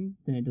anything,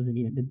 then it doesn't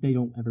mean that they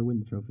don't ever win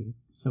the trophy.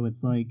 So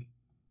it's like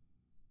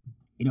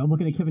I'm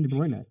looking at Kevin De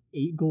Bruyne,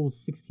 8 goals,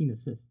 16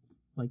 assists.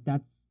 Like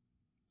that's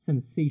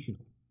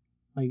sensational.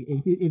 Like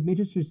if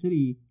Manchester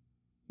City,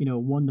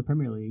 won the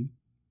Premier League,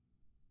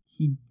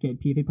 he'd get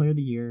PFA Player of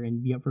the Year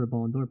and be up for a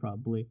Ballon d'Or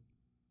probably.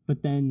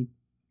 But then,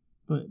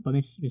 but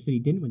Manchester City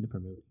didn't win the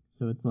Premier League,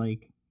 so it's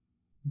like,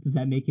 does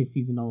that make his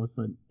season all of a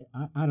sudden?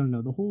 I don't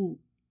know. The whole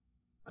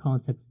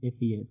concept's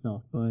iffy in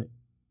itself, but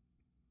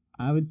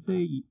I would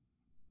say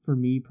for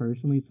me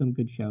personally, some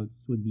good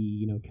shouts would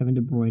be, Kevin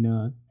De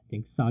Bruyne. I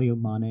think Sadio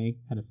Mane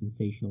had a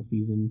sensational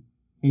season,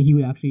 and he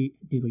would actually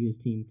did lead his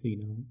team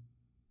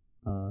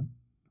to,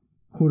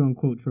 quote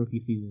unquote trophy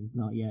season.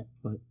 Not yet,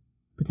 but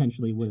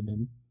potentially would have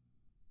been.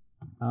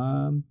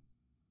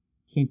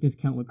 Can't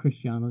discount what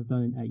Cristiano's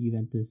done at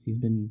Juventus. He's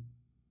been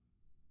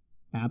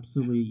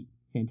absolutely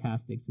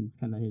fantastic since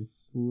kind of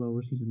his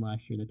slower season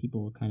last year that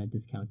people kind of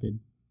discounted.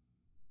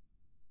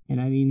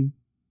 And I mean,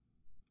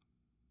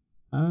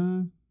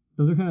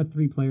 those are kind of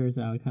 3 players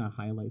that I would kind of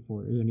highlight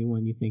for. Is there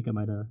anyone you think I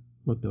might have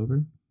looked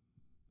over?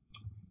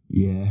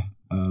 Yeah,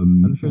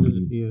 I'm sure there's a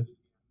probably few.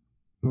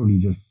 probably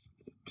just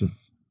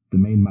the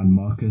main man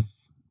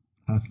Marcus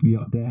has to be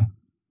up there.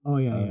 Oh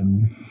yeah, yeah.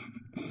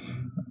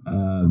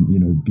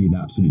 Um, being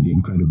absolutely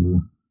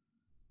incredible.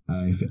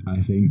 I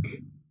think,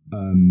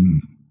 um,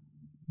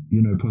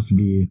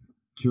 possibly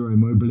Juro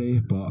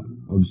Immobile, but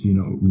obviously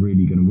not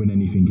really going to win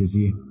anything, is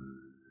he?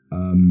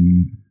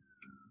 Um,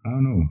 I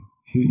don't know.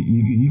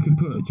 You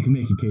can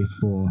make a case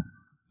for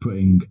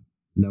putting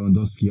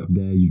Lewandowski up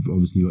there. You've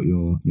obviously got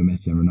your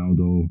Messi and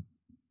Ronaldo,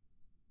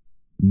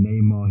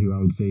 Neymar, who I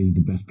would say is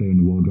the best player in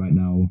the world right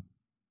now.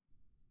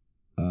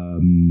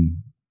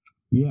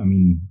 Yeah, I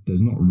mean,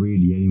 there's not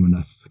really anyone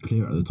that's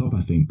clear at the top.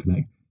 I think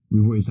like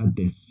we've always had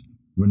this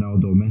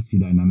Ronaldo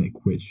Messi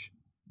dynamic, which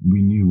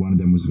we knew one of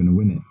them was going to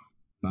win it.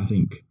 But I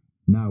think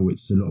now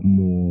it's a lot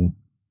more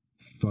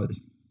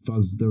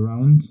fuzzed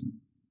around,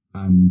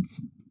 and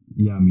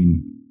yeah, I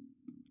mean,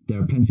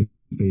 there are plenty of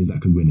players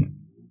that could win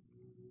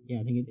it.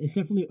 Yeah, I think it's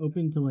definitely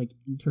open to like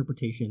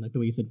interpretation, like the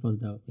way you said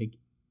fuzzed out. Like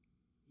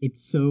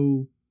it's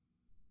so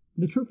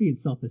the trophy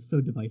itself is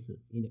so divisive.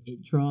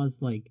 It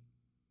draws like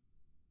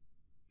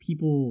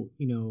people,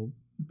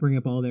 bring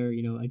up all their,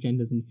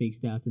 agendas and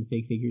fake stats and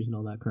fake figures and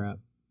all that crap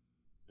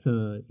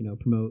to,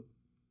 promote,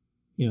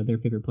 their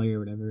favorite player or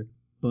whatever.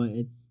 But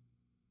it's,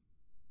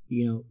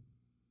 you know,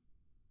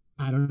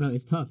 I don't know.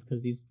 It's tough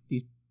because these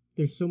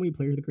there's so many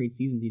players with great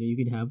seasons. You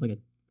could have like a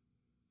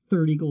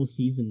 30-goal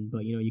season,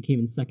 but you came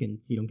in second,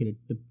 so you don't get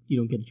you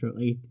don't get a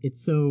trophy. Like,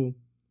 it's so.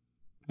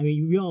 I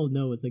mean, we all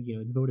know it's like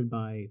it's voted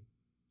by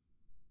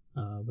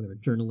whatever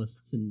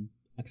journalists and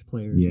ex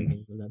players and Yeah,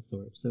 things of that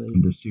sort. So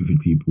the stupid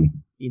people.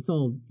 it's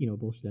all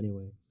bullshit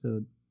anyway.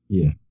 So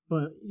Yeah,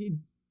 but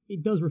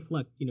it does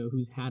reflect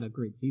who's had a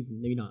great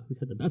season. Maybe not who's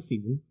had the best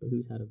season, but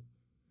who's had a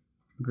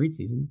great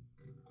season.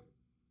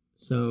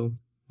 So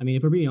I mean,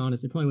 if we're being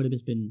honest, it probably would have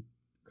just been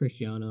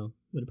Cristiano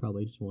would have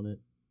probably just won it.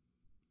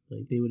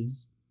 Like they would have.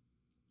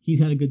 He's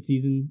had a good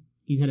season.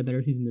 He's had a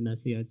better season than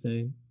Messi, I'd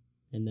say.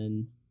 And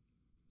then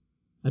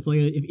that's why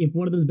if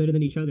one of them is better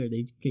than each other,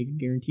 they can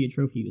guarantee a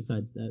trophy.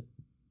 Besides that,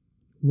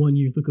 one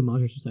year Luka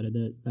Modric decided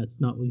that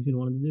that's not what he's gonna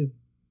want to do.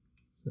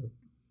 So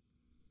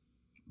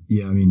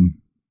yeah. I mean,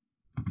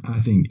 I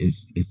think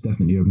it's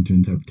definitely open to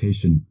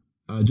interpretation.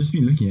 Just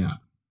been looking at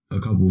a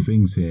couple of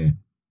things here.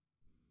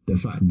 The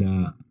fact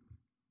that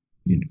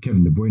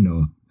Kevin De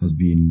Bruyne has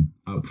been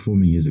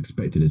outperforming his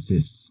expected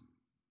assists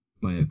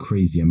by a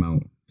crazy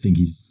amount. I think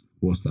he's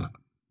what's that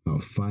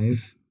about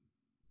 5?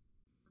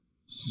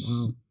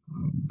 wow.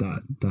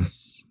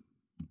 That's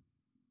a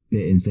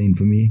bit insane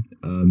for me.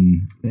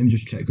 Let me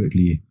just check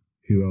quickly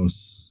who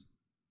else,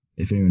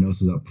 if anyone else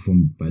has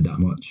outperformed by that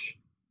much.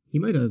 He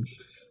might have.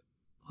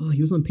 Oh,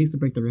 he was on pace to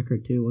break the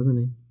record too,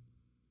 wasn't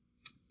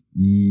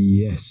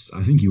he? Yes,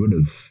 I think he would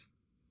have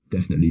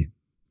definitely.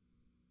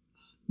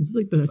 This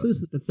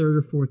is the 3rd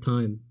or 4th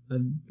time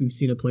we've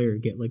seen a player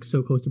get like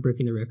so close to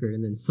breaking the record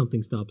and then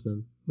something stops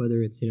them.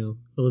 Whether it's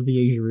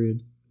Olivier Giroud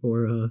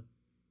or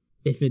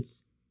if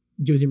it's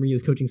Jose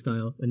Mourinho's coaching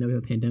style and now we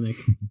have a pandemic.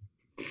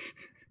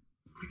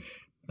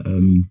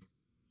 Um,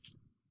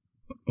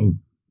 oh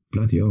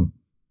bloody hell!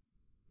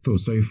 Feel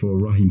sorry for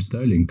Raheem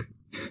Sterling.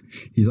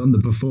 He's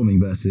underperforming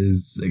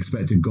versus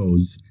expected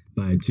goals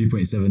by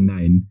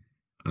 2.79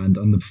 and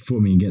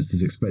underperforming against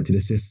his expected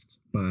assists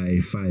by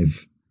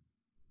 5.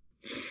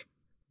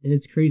 And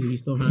it's crazy. He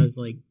still has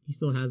like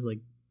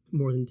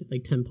more than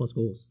like 10 plus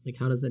goals. Like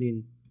how does that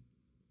even?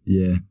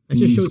 Yeah, That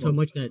just shows how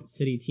much that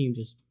City team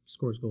just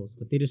scores goals.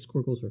 Like they just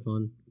score goals for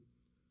fun.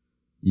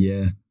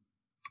 yeah.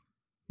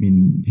 I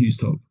mean, who's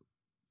top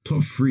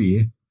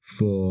 3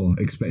 for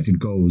expected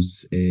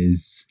goals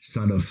is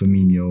Salah,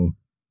 Firmino,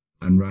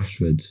 and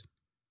Rashford.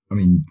 I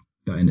mean,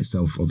 that in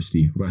itself,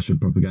 obviously, Rashford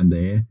propaganda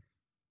here.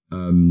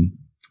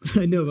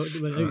 I know, but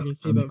what are you gonna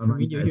say about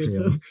Firmino here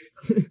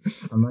though?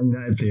 A Man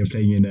United player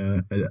playing in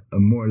a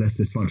more or less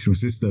dysfunctional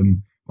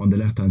system on the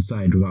left-hand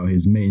side without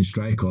his main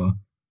striker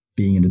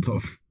being in the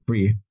top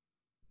 3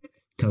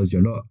 tells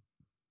you a lot.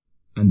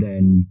 and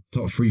then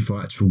top three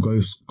for actual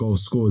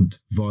goals scored: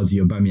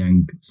 Vardy,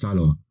 Aubameyang,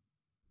 Salah.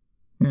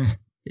 Yeah,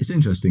 it's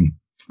interesting.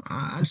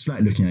 I just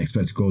like looking at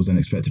expected goals and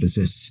expected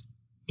assists.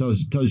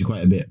 Tells you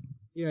quite a bit.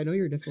 Yeah, I know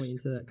you're definitely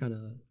into that kind of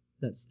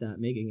that stat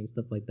making and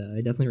stuff like that. I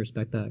definitely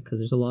respect that because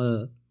there's a lot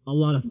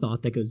of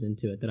thought that goes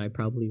into it that I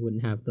probably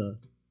wouldn't have the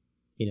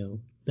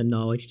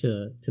knowledge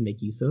to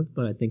make use of.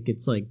 But I think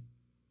it's like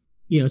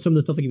some of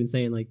the stuff like you've been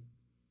saying, like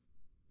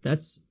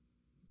that's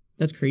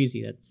that's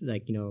crazy. That's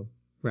like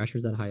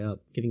Rashford's that high up,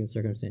 given the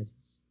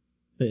circumstances.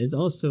 But it's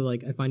also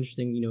like I find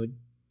interesting,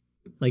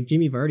 like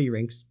Jamie Vardy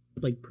ranks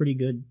like pretty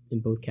good in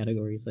both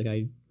categories. Like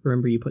I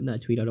remember you putting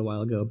that tweet out a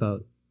while ago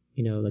about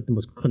like the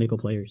most clinical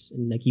players,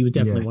 and like he was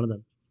definitely Yeah, one of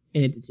them.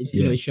 And it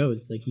yeah. it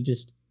shows. Like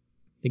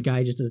the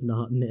guy just does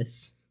not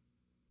miss.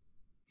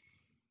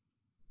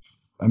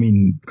 I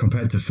mean,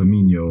 compared to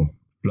Firmino,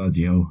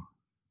 bloody hell,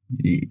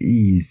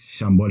 he's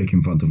shambolic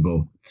in front of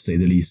goal, to say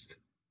the least.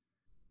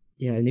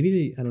 Yeah,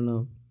 maybe I don't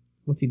know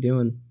what's he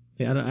doing.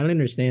 Like, I don't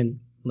understand.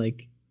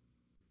 Like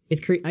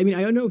it's crazy. I mean,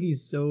 I don't know.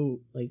 He's so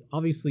like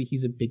obviously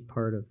he's a big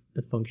part of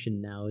the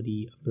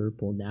functionality of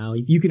Liverpool now.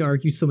 You can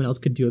argue someone else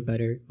could do it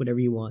better, whatever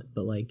you want,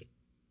 but like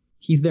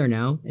he's there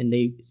now, and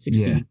they Yeah,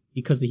 succeed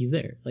because he's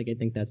there. Like I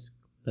think that's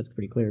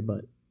pretty clear.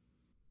 But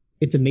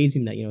it's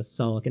amazing that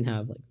Salah can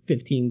have like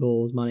 15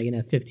 goals, Mane can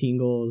have 15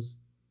 goals,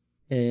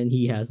 and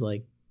he has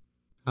like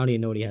I don't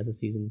even know what he has this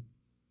season.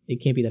 It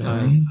can't be that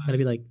high. It's gotta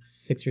be like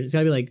six or it's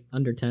gotta be like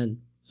under 10.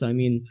 So I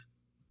mean,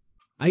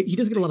 he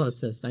does get a lot of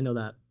assists. I know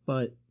that,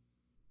 but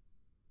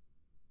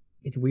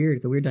it's weird.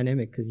 It's a weird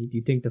dynamic because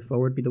you think the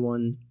forward be the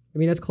one. I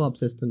mean, that's Klopp's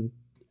system,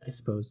 I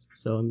suppose.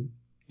 So and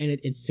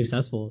it's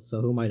successful.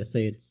 So who am I to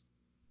say it's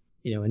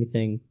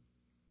anything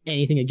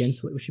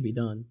against what should be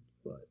done?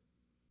 But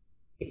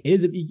it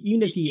is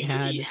even if he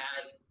had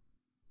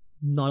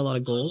not a lot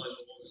of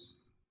goals,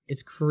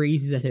 it's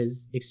crazy that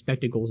his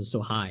expected goals is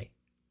so high.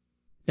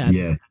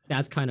 yeah,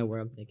 That's kind of where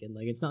I'm thinking.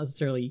 Like it's not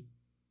necessarily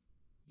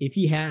if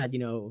he had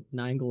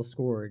 9 goals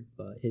scored,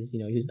 but he was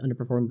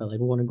underperformed by like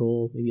 1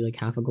 goal, maybe like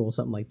half a goal,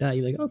 something like that.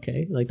 You're like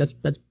okay, like that's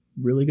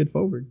really good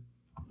forward,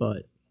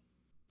 but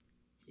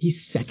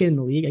he's second in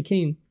the league. I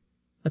can't.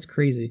 That's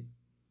crazy.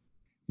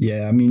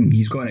 yeah. I mean,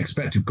 he's got an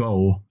expected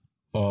goal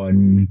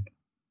on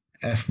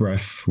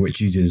FREF, which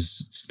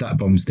uses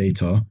StatBomb's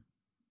data.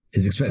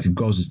 His expected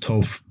goals is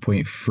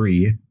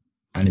 12.3,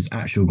 and his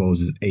actual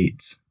goals is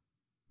 8.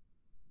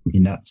 I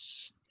mean,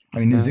 that's. I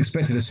mean, his Wow.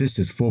 expected assists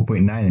is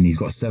 4.9, and he's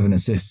got 7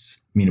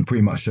 assists. I mean, it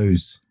pretty much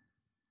shows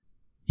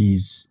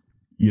he's,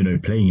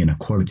 playing in a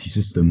quality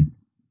system.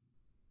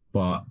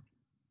 But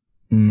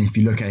if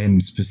you look at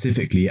him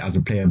specifically as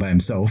a player by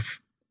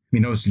himself, I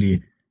mean,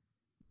 obviously,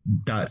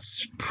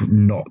 that's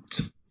not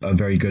a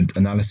very good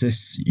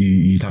analysis.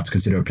 You'd have to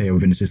consider a player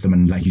within the system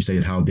and, like you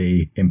said, how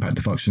they impact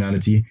the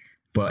functionality.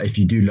 But if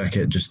you do look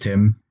at just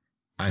him,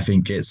 I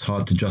think it's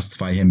hard to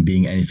justify him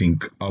being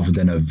anything other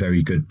than a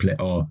very good player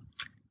or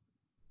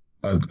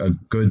a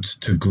good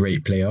to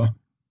great player.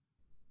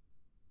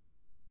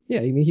 Yeah,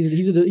 I mean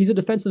he's a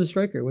defensive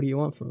striker. What do you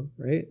want from him,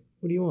 right?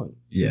 What do you want?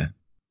 Yeah,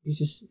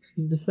 He's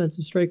a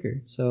defensive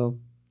striker. So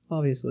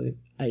obviously,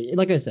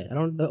 like I said, I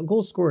don't the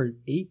goal scored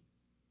 8.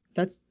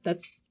 That's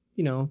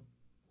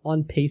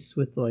on pace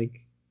with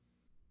like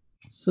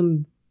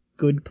some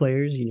good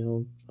players,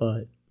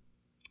 but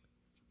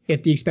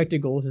if the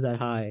expected goals is that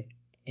high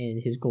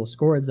and his goal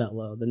scored is that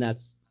low, then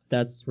that's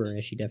where an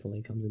issue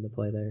definitely comes into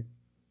play there.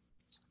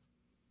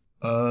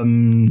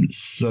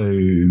 So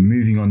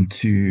moving on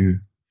to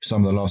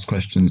some of the last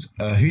questions.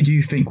 Who do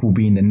you think will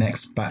be in the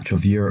next batch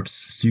of Europe's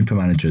super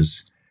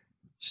managers?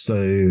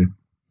 So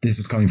this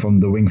is coming from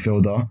the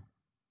Wingfielder,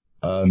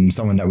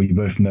 someone that we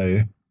both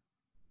know.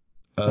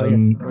 Oh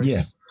yes, of Yeah.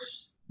 course.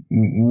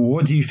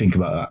 What do you think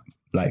about that?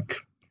 Like,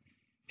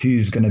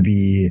 who's going to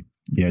be,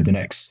 the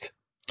next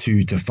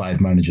 2 to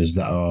 5 managers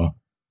that are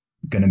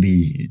going to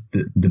be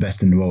the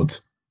best in the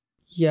world?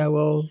 Yeah,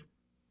 well,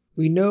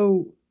 we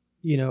know,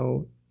 you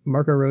know,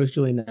 Marco Rose,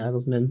 Julian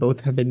Nagelsmann both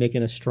have been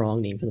making a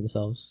strong name for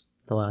themselves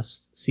the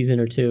last season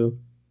or two,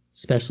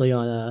 especially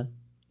on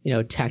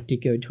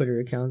Tactico Twitter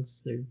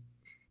accounts. They're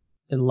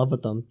in love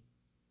with them.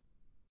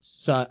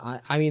 So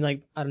I mean,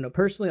 like, I don't know.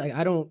 Personally, like,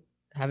 I don't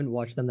haven't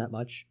watched them that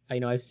much. I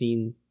know I've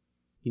seen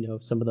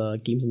some of the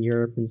games in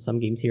Europe and some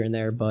games here and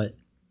there, but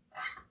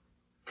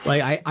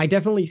like I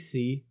definitely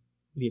see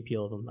the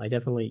appeal of them. I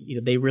definitely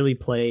they really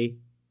play.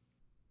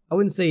 I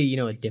wouldn't say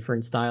a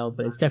different style,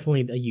 but it's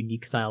definitely a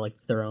unique style, like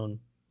it's their own.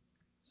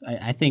 So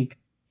I think,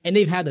 and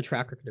they've had the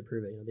track record to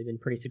prove it. They've been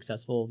pretty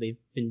successful. They've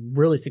been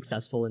really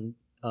successful in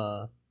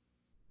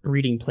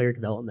breeding player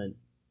development,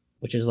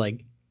 which is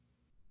like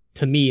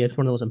to me, it's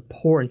one of the most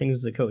important things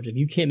as a coach. If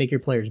you can't make your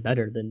players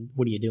better, then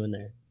what are you doing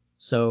there?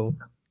 So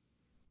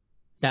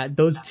that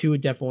those two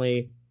would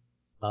definitely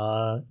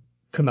uh,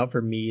 come out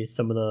for me as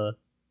some of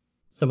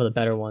the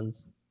better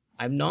ones.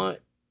 I'm not.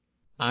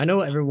 I know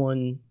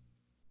everyone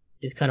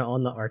is kind of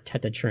on the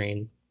Arteta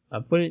train. I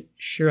wouldn't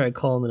sure I'd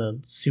call him a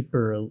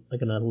super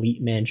like an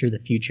elite manager of the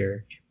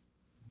future,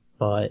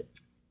 but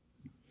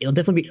it'll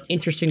definitely be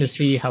interesting to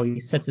see how he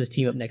sets his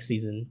team up next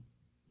season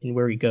and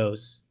where he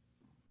goes.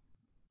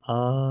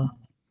 And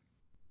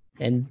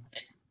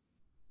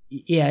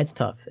yeah, it's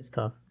tough. It's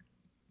tough.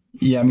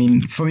 Yeah, I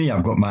mean, for me,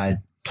 I've got my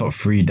top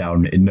three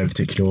down in no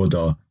particular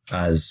order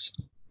as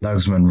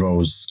Nagelsmann,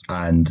 Rose,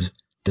 and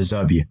De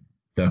Zerbi,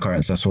 the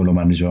current Sassuolo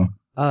manager.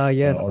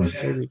 Yes.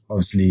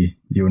 Obviously,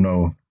 you'll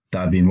know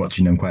that I've been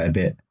watching them quite a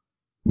bit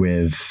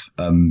with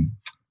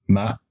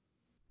Matt.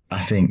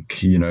 I think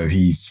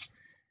he's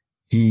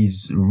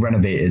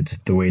renovated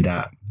the way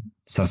that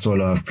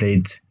Sassuolo have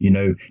played.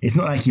 It's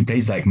not like he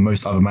plays like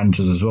most other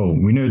managers as well.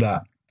 We know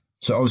that.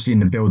 So obviously in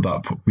the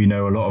build-up, we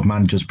know a lot of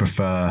managers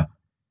prefer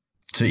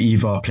to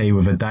either play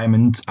with a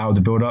diamond out of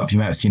the build-up. You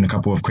might have seen a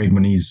couple of Craig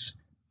Moniz,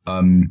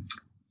 some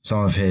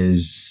of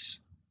his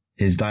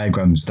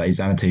diagrams that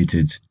he's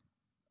annotated.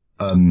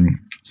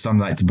 Some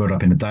like to build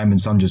up in a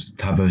diamond, some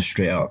just have a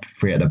straight up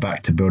three at the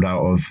back to build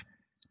out of.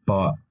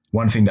 But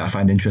one thing that I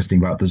find interesting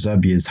about De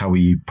Zerbi is how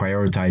he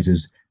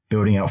prioritizes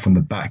building out from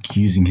the back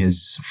using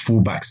his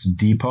fullbacks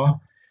deeper.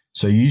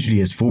 So usually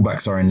his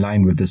fullbacks are in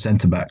line with the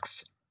centre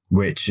backs,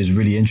 which is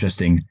really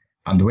interesting.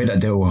 And the way that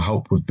they will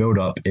help with build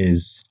up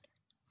is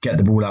get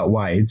the ball out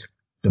wide,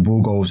 the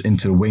ball goes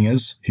into the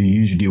wingers who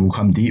usually will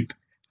come deep.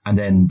 And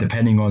then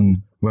depending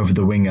on whether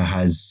the winger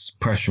has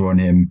pressure on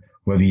him,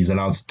 whether he's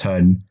allowed to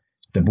turn,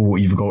 the ball will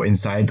either go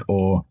inside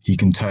or he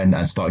can turn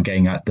and start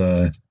getting at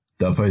the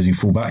opposing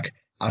fullback.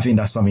 I think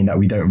that's something that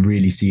we don't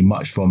really see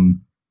much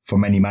from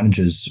many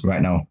managers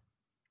right now.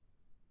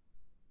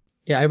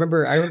 Yeah, I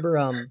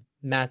remember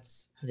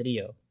Matt's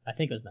video. I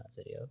think it was Matt's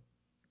video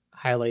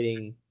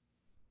highlighting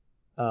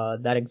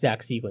that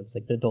exact sequence,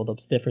 like the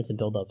build-ups, difference in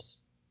build-ups.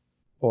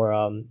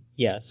 Or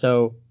yeah,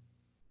 so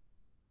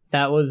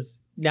that was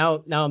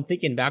now I'm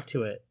thinking back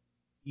to it,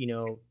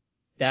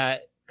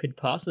 that could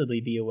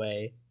possibly be a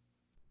way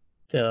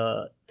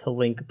to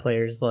link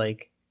players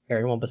like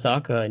Aaron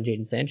Wan-Bissaka and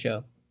Jadon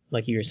Sancho,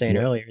 like you were saying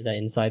earlier, that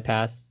inside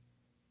pass,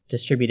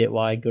 distribute it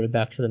wide, go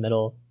back to the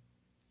middle,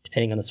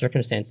 depending on the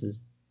circumstances.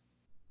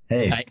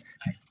 Hey,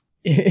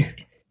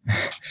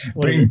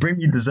 bring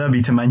me De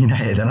Zerbi to Man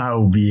United, and I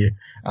will be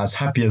as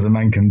happy as a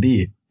man can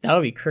be. That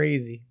would be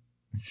crazy.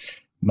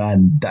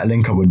 Man, that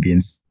link-up would be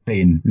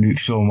insane. Luke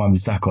Shaw and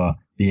Wan-Bissaka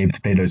being able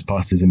to play those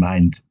passes in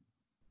mind.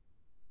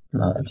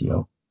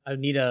 I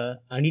need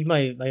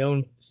my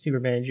own super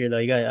manager though.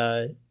 You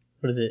got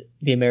what is it?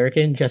 The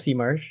American Jesse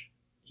Marsch.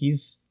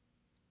 He's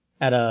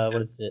at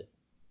what is it?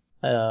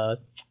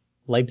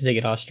 Leipzig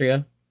in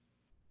Austria.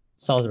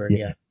 Salzburg,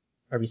 yeah.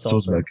 RB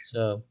Salzburg.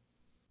 So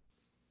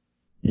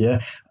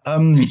yeah.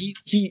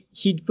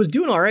 He was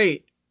doing all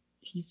right.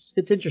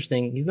 It's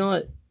interesting. He's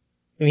not.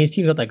 I mean, his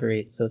team's not that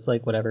great, so it's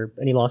like whatever.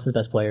 And he lost his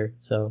best player,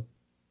 so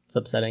it's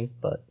upsetting.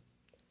 But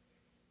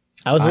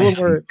I was a little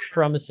more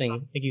promising. I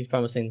think he was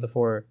promising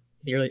before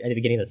at the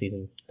beginning of the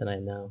season than I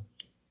am now.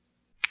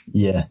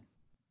 Yeah,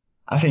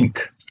 I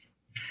think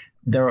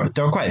there are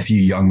quite a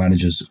few young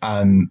managers.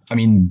 I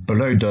mean,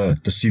 below the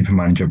super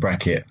manager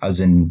bracket, as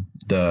in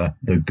the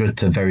good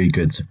to very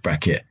good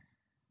bracket,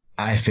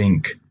 I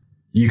think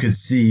you could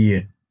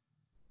see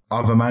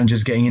other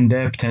managers getting in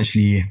there,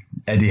 potentially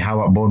Eddie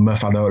Howe at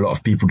Bournemouth. I know a lot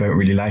of people don't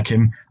really like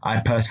him.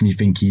 I personally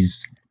think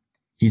he's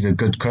a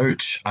good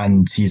coach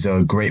and he's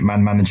a great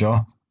man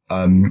manager.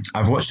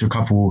 I've watched a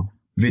couple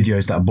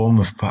videos that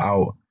Bournemouth put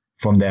out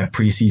from their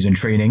pre-season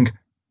training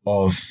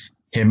of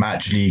him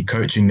actually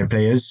coaching the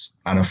players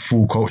and a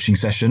full coaching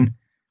session.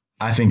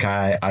 I think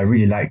I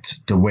really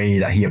liked the way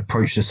that he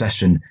approached the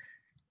session.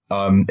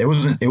 It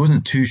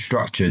wasn't too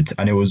structured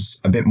and it was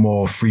a bit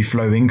more free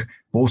flowing.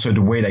 But also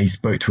the way that he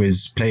spoke to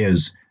his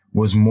players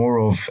was more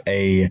of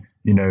a,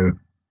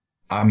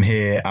 I'm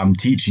here, I'm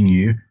teaching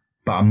you,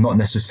 but I'm not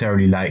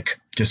necessarily like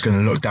just going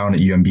to look down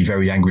at you and be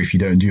very angry if you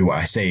don't do what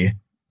I say.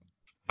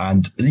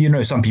 And,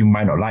 some people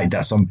might not like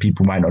that. Some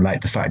people might not like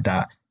the fact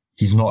that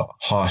he's not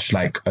harsh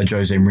like a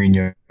Jose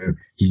Mourinho.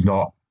 He's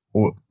not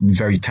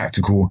very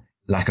tactical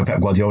like a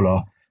Pep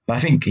Guardiola. But I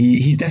think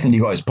he's definitely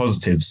got his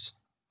positives.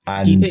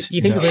 And, do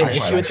you think there's an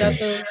issue with that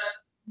though?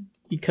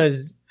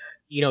 Because,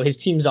 his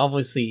team's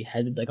obviously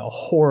had like a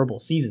horrible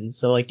season.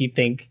 So like, do you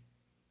think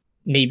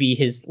maybe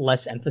his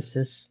less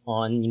emphasis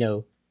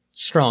on,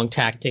 strong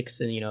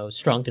tactics and,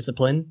 strong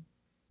discipline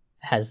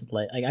has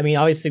I mean,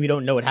 obviously we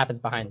don't know what happens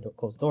behind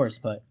closed doors,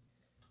 but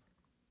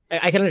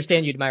I can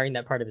understand you admiring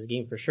that part of his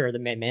game for sure, the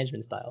man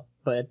management style.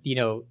 But,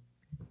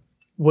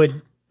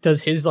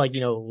 does his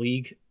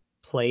league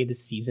play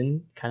this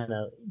season kind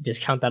of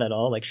discount that at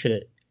all? Like, should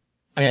it?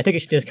 I mean, I think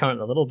it should discount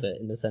it a little bit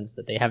in the sense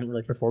that they haven't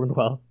really performed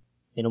well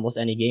in almost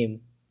any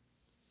game.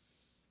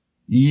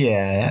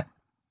 Yeah.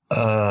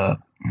 I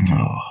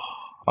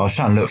was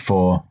trying to look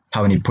for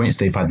how many points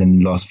they've had in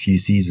the last few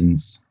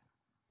seasons.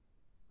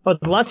 But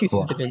the last few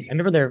seasons, I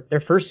remember their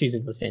first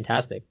season was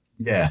fantastic.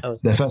 Yeah,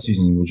 their first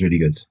season was really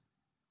good.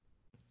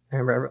 I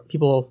remember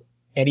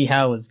Eddie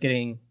Howe was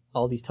getting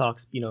all these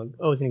talks, he's going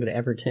to go to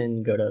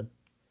Everton, go to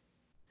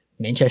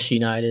Manchester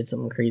United,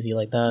 something crazy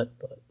like that.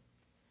 But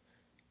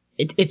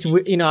it's I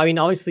mean,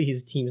 obviously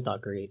his team's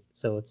not great,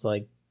 so it's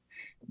like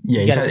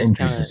Yeah, You he's gotta had injuries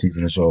discount this it.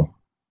 season as well.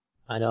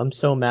 I know. I'm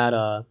so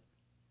mad.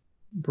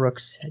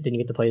 Brooks didn't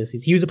get to play this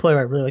season. He was a player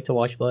I really like to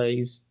watch play.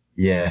 He's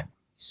Yeah.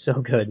 so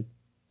good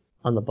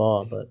on the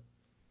ball, but it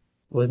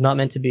was not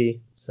meant to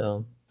be.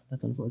 So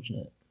that's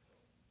unfortunate.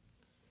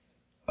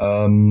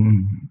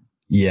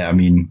 Yeah, I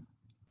mean,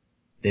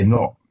 they've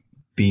not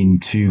been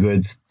too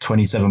good.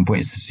 27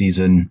 points this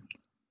season,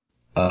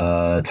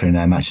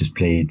 29 matches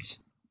played.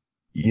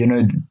 You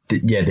know,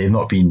 yeah, they've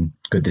not been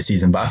good this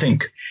season. But I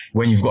think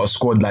when you've got a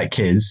squad like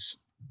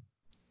his,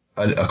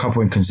 a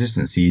couple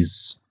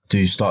inconsistencies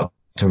do start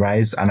to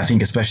rise. And I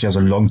think especially as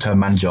a long-term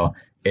manager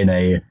in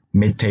a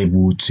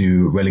mid-table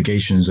to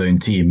relegation zone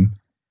team,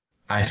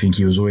 I think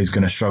he was always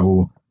going to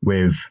struggle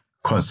with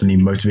constantly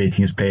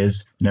motivating his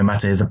players, no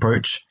matter his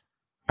approach.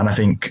 And I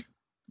think,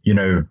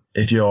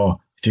 if you're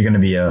going to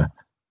be a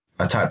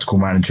tactical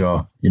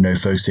manager,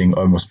 focusing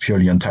almost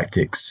purely on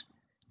tactics,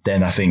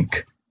 then I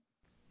think,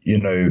 you're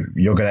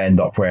going to end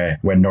up where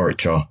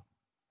Norwich are.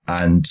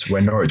 And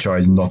where Norwich are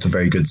is not a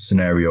very good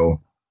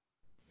scenario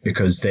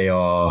because they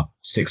are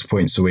 6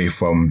 points away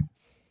from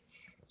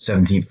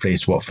 17th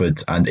place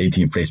Watford and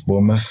 18th place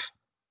Bournemouth.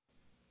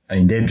 I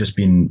mean, they've just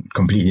been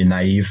completely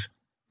naive.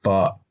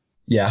 But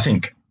yeah, I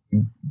think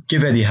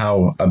give Eddie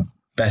Howe a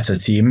better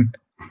team,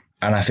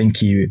 and I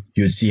think you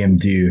would see him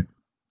do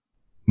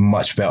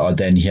much better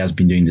than he has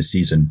been doing this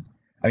season.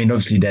 I mean,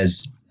 obviously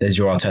there's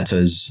your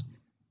Artetas,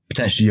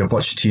 potentially your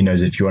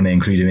Pochettino's if you want to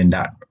include him in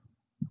that,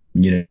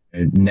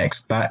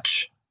 next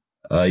batch.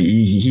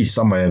 He's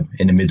somewhere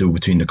in the middle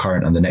between the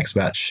current and the next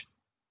batch.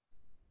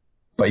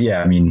 But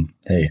yeah, I mean,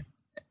 hey,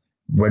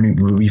 when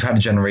we've had a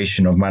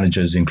generation of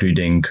managers,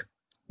 including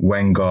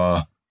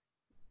Wenger,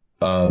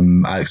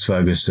 Alex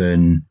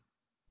Ferguson,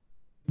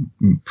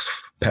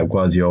 Pep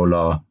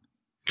Guardiola,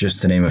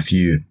 just to name a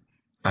few,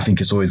 I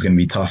think it's always going to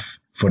be tough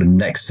for the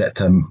next set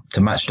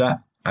to match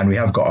that. And we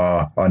have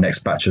got our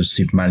next batch of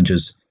super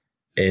managers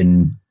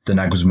in the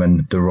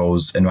Nagelsmann, the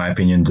Rose, in my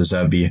opinion, De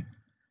Zerbi.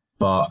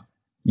 But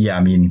yeah,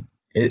 I mean,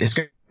 it's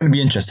going to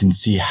be interesting to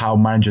see how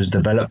managers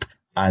develop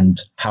and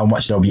how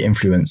much they'll be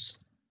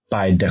influenced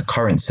by the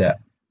current set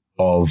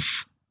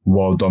of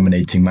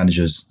world-dominating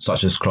managers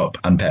such as Klopp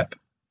and Pep.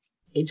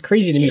 It's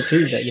crazy to me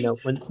too that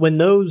when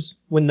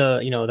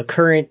the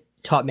current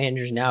top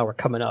managers now are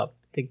coming up,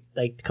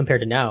 like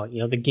compared to now,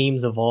 the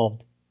game's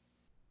evolved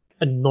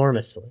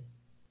enormously.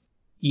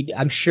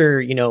 I'm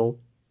sure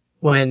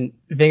when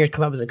Wenger's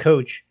come up as a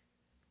coach,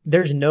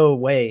 there's no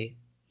way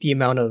the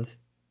amount of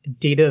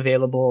data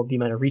available, the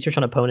amount of research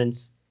on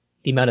opponents,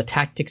 the amount of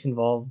tactics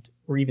involved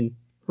were even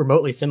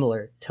remotely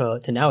similar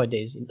to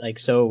nowadays. Like,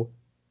 so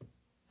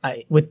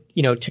with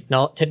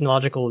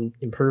technological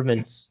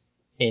improvements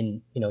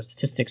in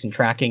statistics and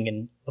tracking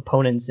and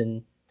opponents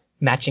and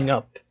matching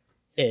up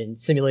and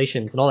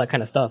simulations and all that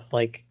kind of stuff,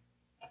 like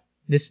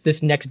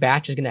this next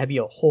batch is going to be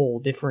a whole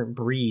different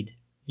breed.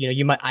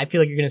 I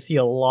feel like you're going to see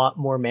a lot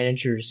more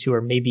managers who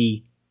are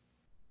maybe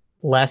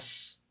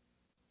less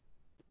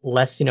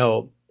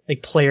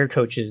like player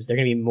coaches. They're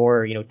going to be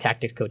more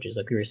tactics coaches,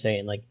 like we were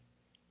saying. Like,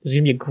 there's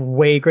going to be a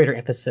way greater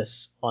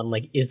emphasis on,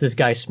 like, is this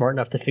guy smart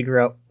enough to figure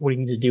out what he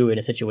needs to do in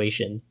a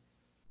situation,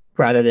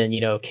 rather than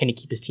can he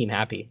keep his team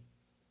happy?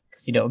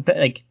 Because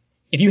like,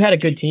 if you had a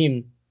good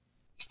team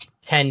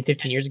 10,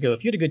 15 years ago,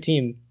 if you had a good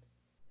team,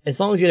 as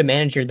long as you had a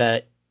manager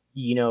that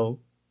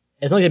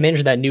as long as you had a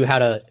manager that knew how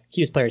to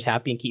keep his players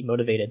happy and keep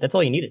motivated, that's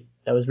all you needed.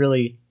 That was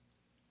really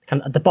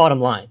kind of the bottom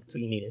line. That's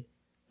what you needed.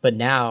 But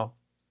now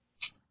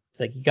it's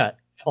like you got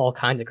all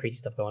kinds of crazy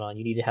stuff going on.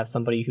 You need to have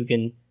somebody who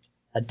can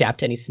adapt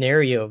to any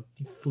scenario,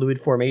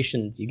 fluid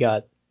formations. You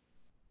got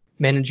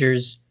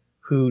managers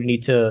who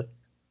need to,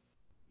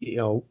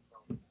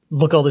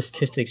 look at all the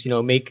statistics.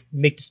 They're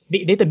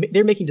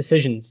making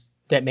decisions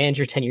that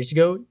managers 10 years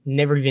ago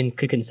never even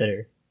could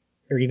consider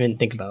or even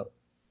think about.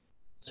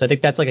 So I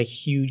think that's like a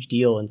huge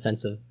deal in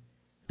sense of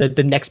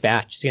the next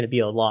batch is going to be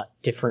a lot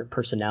different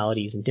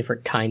personalities and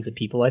different kinds of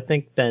people, I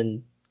think,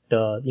 than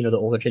the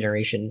older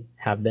generation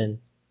have been.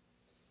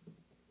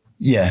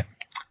 Yeah.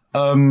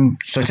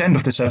 So to end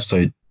off this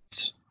episode,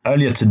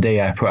 earlier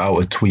today I put out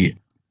a tweet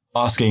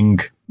asking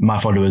my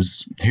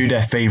followers who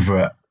their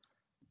favorite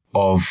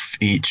of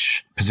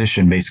each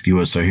position basically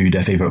was. So who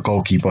their favorite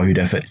goalkeeper, who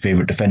their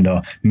favorite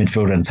defender,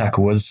 midfielder, and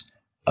attacker was.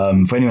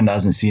 For anyone that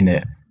hasn't seen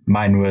it,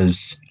 mine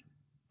was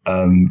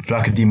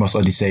Vlachodimos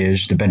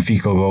Odysseus, the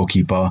Benfica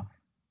goalkeeper,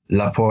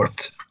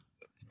 Laporte,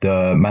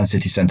 the Man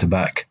City centre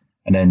back,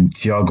 and then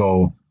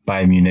Thiago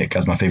Bayern Munich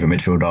as my favourite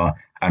midfielder,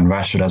 and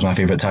Rashford as my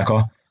favourite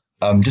attacker.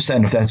 Just to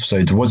end off the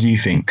episode, what do you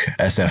think,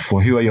 SF?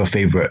 Or who are your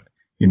favourite,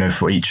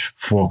 for each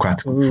for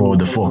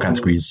the four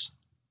categories?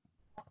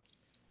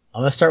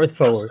 I'm gonna start with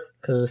forward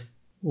because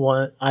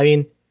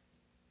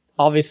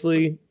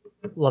obviously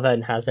Lovett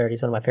and Hazard,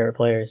 he's one of my favorite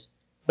players.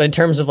 But in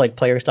terms of like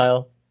player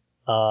style,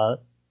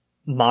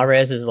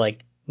 Mahrez is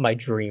like my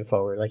dream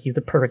forward. Like, he's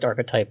the perfect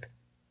archetype.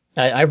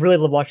 I really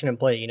love watching him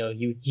play.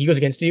 He goes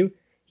against you.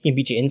 He can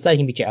beat you inside. He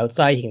can beat you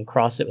outside. He can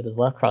cross it with his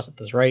left, cross it with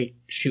his right,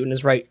 shoot in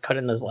his right, cut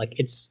in his, like,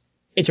 it's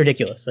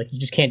ridiculous. Like, you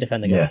just can't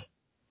defend the guy. Yeah.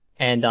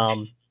 And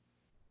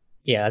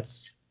Yeah,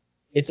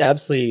 it's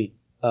absolutely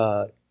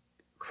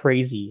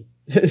crazy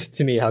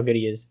to me how good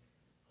he is.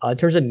 In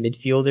terms of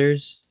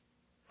midfielders,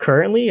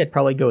 currently I'd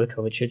probably go with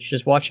Kovacic.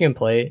 Just watching him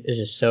play is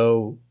just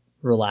so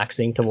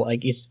relaxing to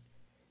like.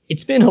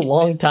 It's been a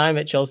long time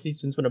at Chelsea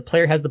since when a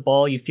player has the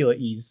ball, you feel at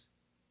ease.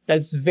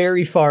 That's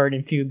very far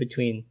and few in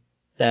between.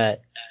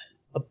 That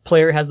a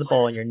player has the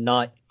ball and you're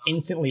not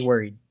instantly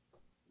worried.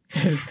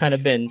 It's kind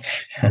of been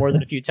more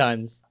than a few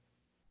times.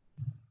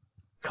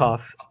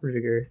 Cough,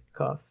 Rudiger,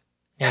 cough.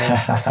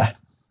 And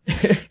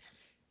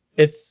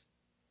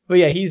but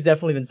yeah, he's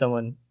definitely been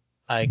someone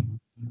I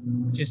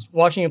just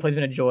watching him play has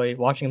been a joy.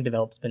 Watching him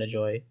develop has been a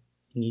joy.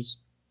 And he's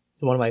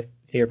one of my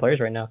favorite players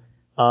right now.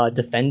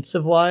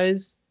 Defensive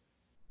wise,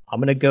 I'm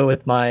gonna go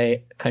with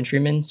my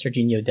countryman,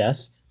 Serginho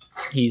Dest.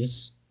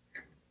 He's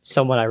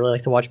someone I really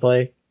like to watch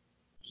play.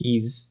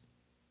 He's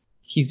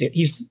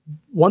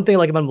one thing I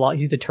like about him a lot.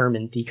 He's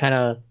determined. He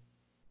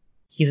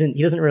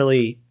doesn't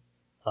really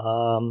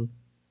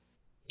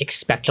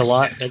expect a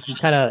lot. Like he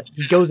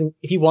goes and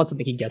if he wants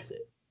something, he gets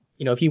it.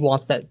 If he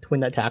wants to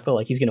win that tackle,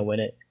 like he's gonna win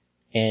it.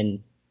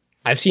 And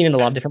I've seen in a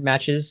lot of different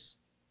matches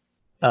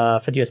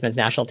for the U.S. men's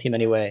national team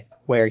anyway,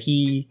 where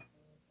he's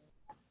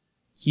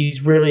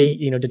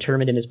really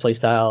determined in his play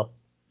style.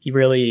 He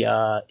really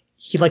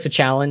he likes a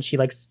challenge. He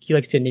likes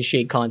to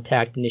initiate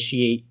contact,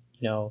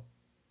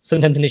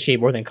 sometimes initiate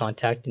more than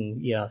contact,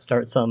 and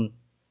start some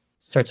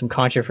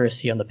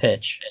controversy on the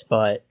pitch.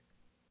 But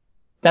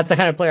that's the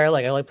kind of player I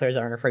like. I like players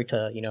that aren't afraid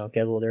to get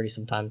a little dirty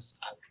sometimes.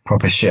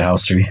 Proper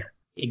shithousery.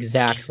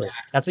 Exactly.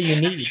 That's what you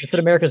need. That's what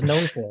America's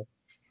known for.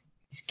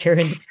 He's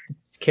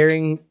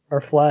carrying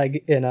our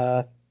flag in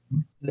the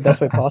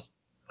best way possible.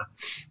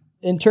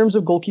 In terms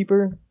of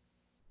goalkeeper,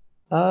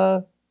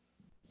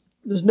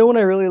 there's no one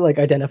I really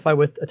identify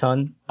with a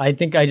ton. I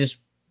think I put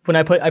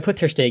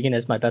Ter Stegen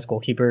as my best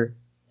goalkeeper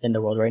in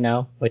the world right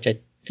now, which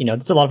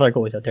there's a lot of other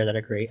goalies out there that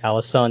are great.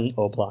 Alisson,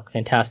 Oblak,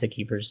 fantastic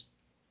keepers.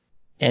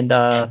 And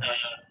Ter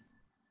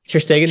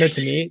Stegen, though,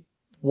 to me,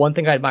 one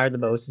thing I admire the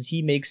most is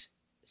he makes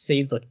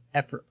saves look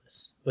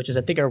effortless, which is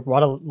I think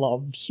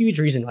a huge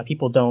reason why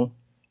people don't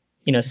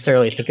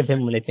necessarily think of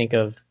him when they think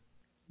of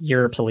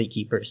Europe's elite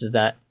keepers. Is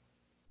that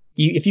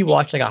if you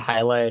watch a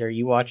highlight or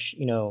you watch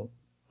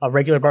a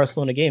regular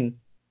Barcelona game,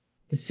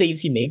 the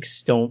saves he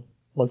makes don't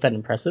look that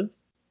impressive.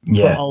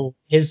 Yeah. Well,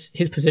 his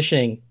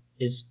positioning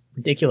is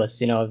ridiculous.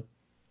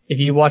 If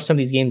you watch some of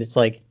these games, it's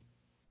like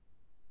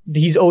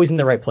he's always in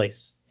the right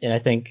place, and I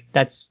think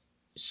that's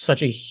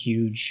such a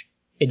huge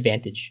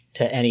advantage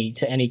to any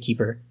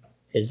keeper.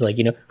 Is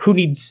who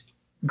needs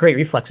great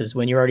reflexes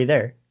when you're already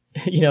there?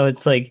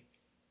 It's like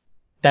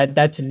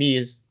that to me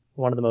is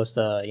one of the most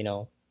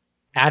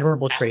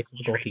admirable traits of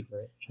a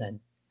goalkeeper,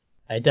 and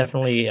I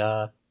definitely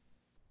envy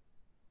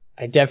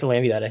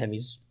that of him.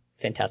 He's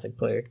a fantastic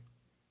player.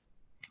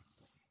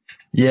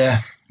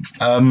 Yeah.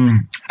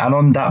 And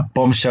on that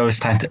bombshell,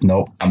 it's time to.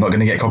 No, I'm not going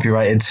to get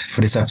copyrighted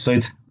for this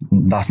episode.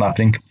 That's not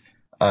happening.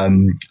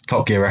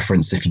 Top Gear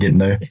reference, if you didn't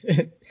know.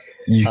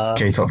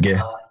 UK Top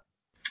Gear.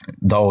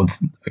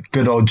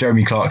 Good old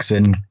Jeremy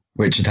Clarkson,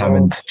 Richard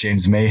Hammond,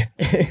 James May.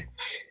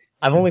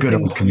 I've only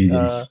seen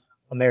the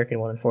American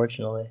one,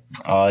 unfortunately.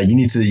 You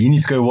need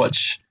to go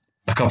watch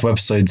a couple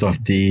episodes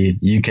of the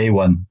UK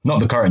one,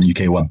 not the current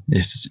UK one.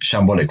 It's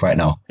shambolic right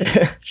now.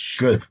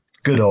 Good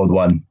old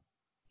one.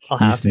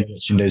 I used to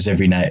watch those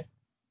every night.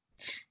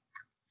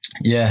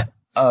 Yeah.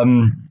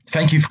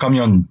 Thank you for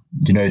coming on,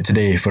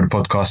 today for the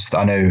podcast.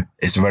 I know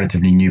it's a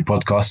relatively new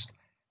podcast,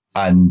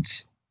 and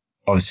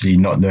obviously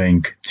not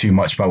knowing too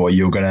much about what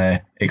you're going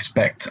to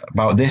expect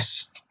about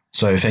this.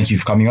 So thank you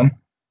for coming on.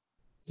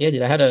 Yeah,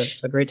 dude, I had a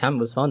great time. It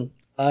was fun.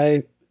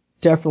 I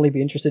definitely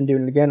be interested in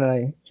doing it again,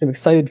 and I'm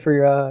excited for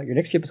your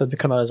next few episodes to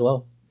come out as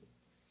well.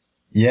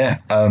 Yeah,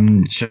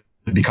 should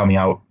be coming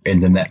out in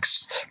the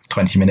next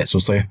 20 minutes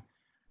or so.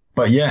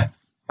 But yeah,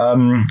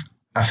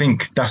 I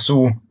think that's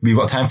all we've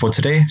got time for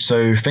today.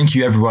 So thank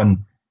you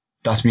everyone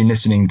that's been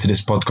listening to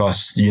this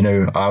podcast.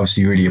 I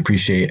obviously really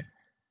appreciate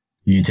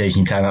you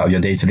taking time out of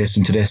your day to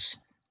listen to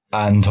this,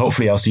 and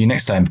hopefully I'll see you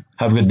next time.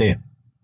 Have a good day.